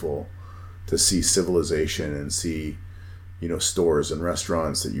grateful to see civilization and see stores and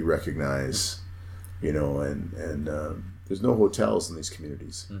restaurants that you recognize, and there's no hotels in these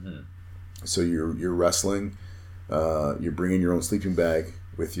communities. So you're wrestling, you're bringing your own sleeping bag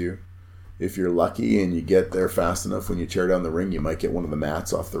with you. If you're lucky and you get there fast enough, when you tear down the ring, you might get one of the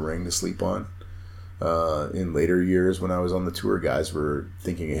mats off the ring to sleep on. In later years, when I was on the tour, guys were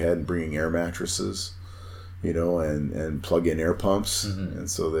thinking ahead and bringing air mattresses, and plug-in air pumps. And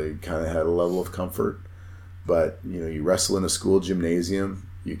so they kind of had a level of comfort. But, you wrestle in a school gymnasium,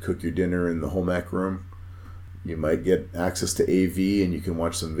 you cook your dinner in the home ec room. You might get access to AV and you can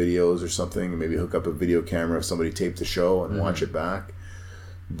watch some videos or something, and maybe hook up a video camera if somebody taped the show and watch it back.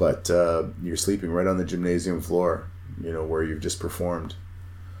 But you're sleeping right on the gymnasium floor, where you've just performed.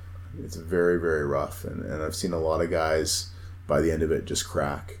 It's very, very rough. And I've seen a lot of guys, by the end of it, just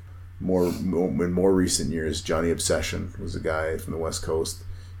crack. In more recent years, Johnny Obsession was a guy from the West Coast.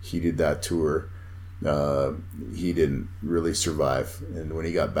 He did that tour. He didn't really survive. And when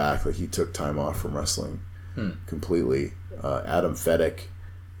he got back, he took time off from wrestling completely. Adam Fedek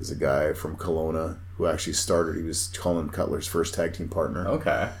is a guy from Kelowna who actually started. He was Colin Cutler's first tag team partner.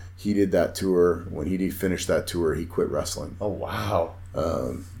 Okay. He did that tour. When he finished that tour, he quit wrestling. Oh, wow.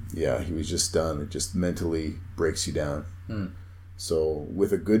 Yeah, he was just done. It just mentally breaks you down. So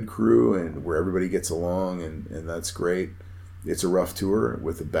with a good crew and where everybody gets along, and that's great. It's a rough tour.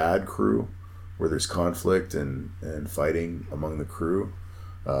 With a bad crew, where there's conflict and fighting among the crew,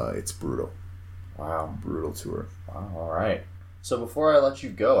 it's brutal. Wow. Brutal tour. Wow, all right. So before I let you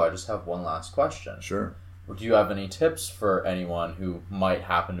go, I just have one last question. Sure. Do you have any tips for anyone who might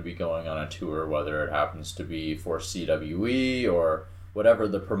happen to be going on a tour, whether it happens to be for CWE or whatever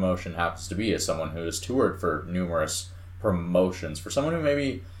the promotion happens to be, as someone who has toured for numerous promotions, for someone who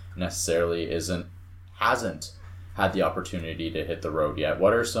maybe necessarily hasn't had the opportunity to hit the road yet?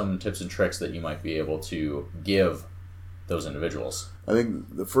 What are some tips and tricks that you might be able to give those individuals? I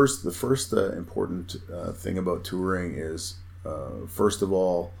think the first important thing about touring is, first of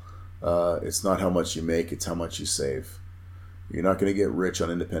all, it's not how much you make, it's how much you save. You're not going to get rich on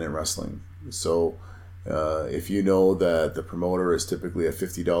independent wrestling. So if you know that the promoter is typically a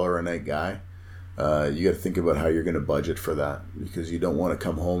 $50 a night guy, you got to think about how you're going to budget for that, because you don't want to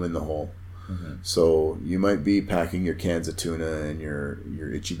come home in the hole. So you might be packing your cans of tuna and your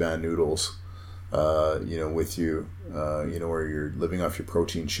Ichiban noodles, with you, or you're living off your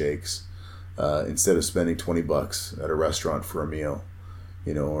protein shakes, instead of spending $20 at a restaurant for a meal,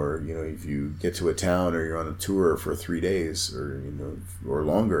 or if you get to a town or you're on a tour for 3 days or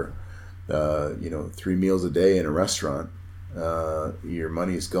longer, 3 meals a day in a restaurant, your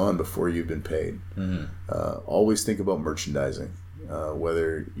money's gone before you've been paid. Always think about merchandising,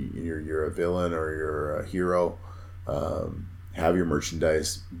 whether you're a villain or you're a hero. Have your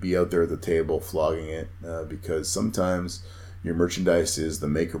merchandise, be out there at the table flogging it, because sometimes your merchandise is the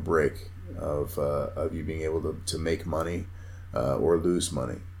make or break of you being able to make money or lose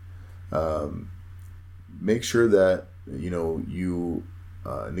money. Make sure that you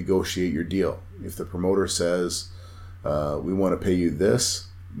negotiate your deal. If the promoter says we want to pay you this,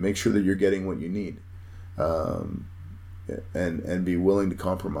 make sure that you're getting what you need, and be willing to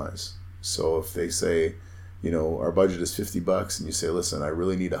compromise. So if they say, our budget is $50, and you say, listen, I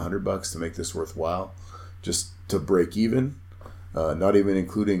really need $100 to make this worthwhile, just to break even, not even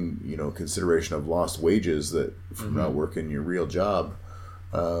including, consideration of lost wages that from not working your real job.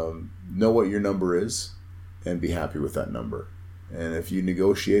 Know what your number is and be happy with that number. And if you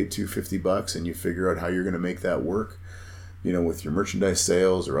negotiate to $50 and you figure out how you're going to make that work, with your merchandise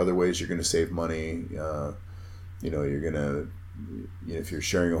sales or other ways you're going to save money, you're going to, if you're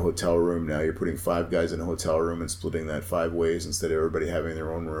sharing a hotel room, now you're putting 5 guys in a hotel room and splitting that 5 ways instead of everybody having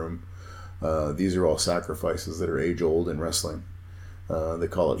their own room. These are all sacrifices that are age old in wrestling. They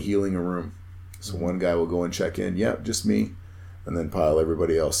call it healing a room. So one guy will go and check in, yep, just me, and then pile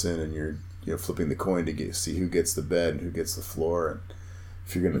everybody else in, and you're flipping the coin to see who gets the bed and who gets the floor. And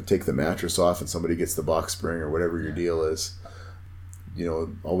if you're going to take the mattress off and somebody gets the box spring or whatever your deal is,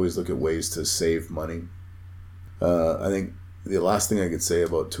 always look at ways to save money. I think the last thing I could say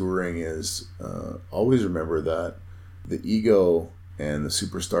about touring is always remember that the ego and the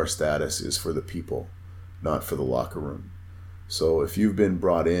superstar status is for the people, not for the locker room. So if you've been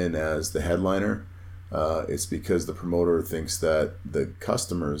brought in as the headliner, it's because the promoter thinks that the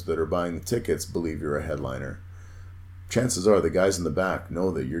customers that are buying the tickets believe you're a headliner. Chances are the guys in the back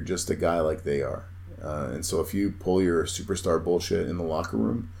know that you're just a guy like they are. And so if you pull your superstar bullshit in the locker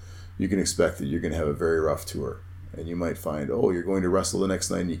room, you can expect that you're going to have a very rough tour. And you might find, you're going to wrestle the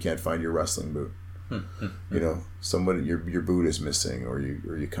next night and you can't find your wrestling boot. Somebody your boot is missing, or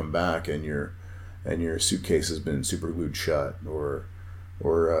you come back and your suitcase has been super glued shut, or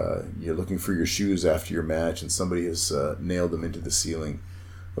you're looking for your shoes after your match and somebody has nailed them into the ceiling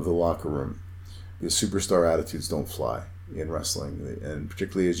of the locker room. The superstar attitudes don't fly in wrestling, and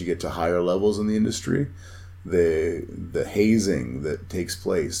particularly as you get to higher levels in the industry, the hazing that takes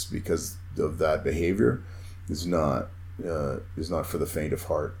place because of that behavior is not for the faint of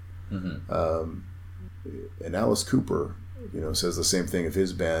heart. And Alice Cooper, says the same thing of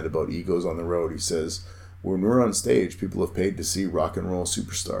his band about egos on the road. He says, when we're on stage, people have paid to see rock and roll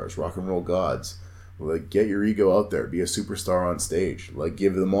superstars, rock and roll gods. Like, get your ego out there, be a superstar on stage, like,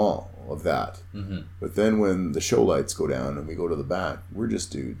 give them all of that. But then when the show lights go down and we go to the back, we're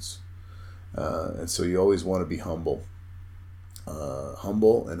just dudes. And so you always want to be humble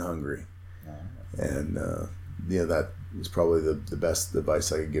and hungry. And that is probably the best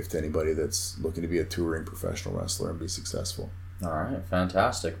advice I could give to anybody that's looking to be a touring professional wrestler and be successful. All right,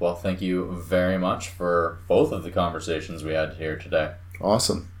 fantastic. Well, thank you very much for both of the conversations we had here today.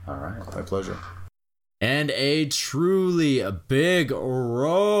 Awesome. All right. My pleasure. And a truly big,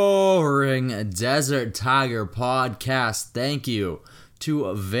 roaring Desert Tiger podcast thank you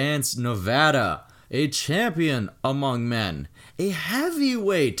to Vance Nevada, a champion among men, a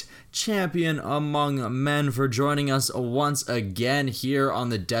heavyweight champion among men, for joining us once again here on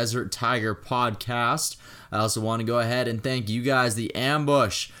the Desert Tiger podcast. I also want to go ahead and thank you guys, The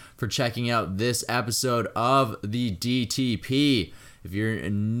Ambush, for checking out this episode of the DTP. If you're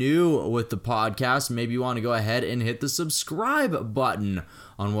new with the podcast, maybe you want to go ahead and hit the subscribe button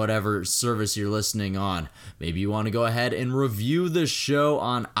on whatever service you're listening on. Maybe you want to go ahead and review the show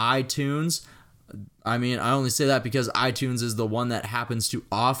on iTunes. I only say that because iTunes is the one that happens to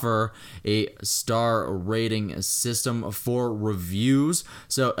offer a star rating system for reviews.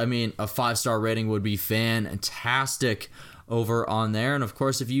 So, a 5-star rating would be fantastic over on there. And of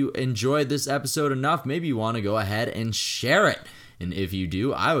course, if you enjoyed this episode enough, maybe you want to go ahead and share it. And if you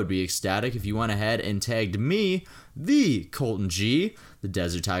do, I would be ecstatic if you went ahead and tagged me, the Colton G, the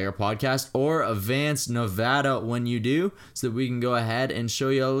Desert Tiger podcast, or Vance Nevada when you do, so that we can go ahead and show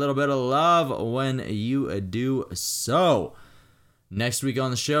you a little bit of love when you do so. Next week on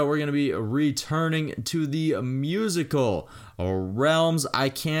the show, we're going to be returning to the musical realms. I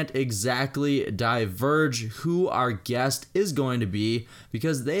can't exactly diverge who our guest is going to be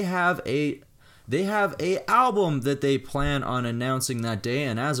because they have a album that they plan on announcing that day,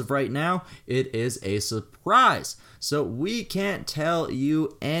 and as of right now, it is a surprise. So we can't tell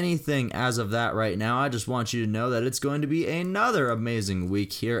you anything as of that right now. I just want you to know that it's going to be another amazing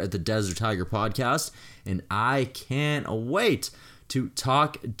week here at the Desert Tiger podcast, and I can't wait to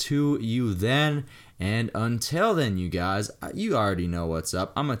talk to you then. And until then, you guys, you already know what's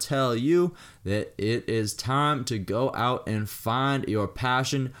up. I'm going to tell you that it is time to go out and find your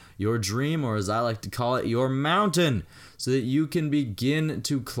passion, your dream, or as I like to call it, your mountain, so that you can begin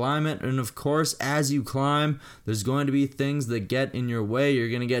to climb it. And of course, as you climb, there's going to be things that get in your way. You're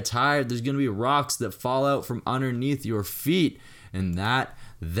going to get tired. There's going to be rocks that fall out from underneath your feet. And that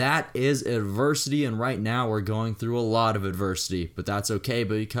is adversity, and right now we're going through a lot of adversity, but that's okay,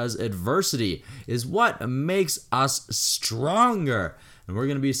 because adversity is what makes us stronger, and we're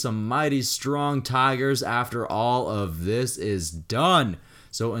going to be some mighty strong tigers after all of this is done.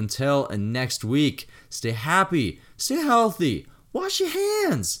 So until next week, stay happy, stay healthy, wash your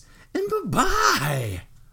hands, and bye-bye.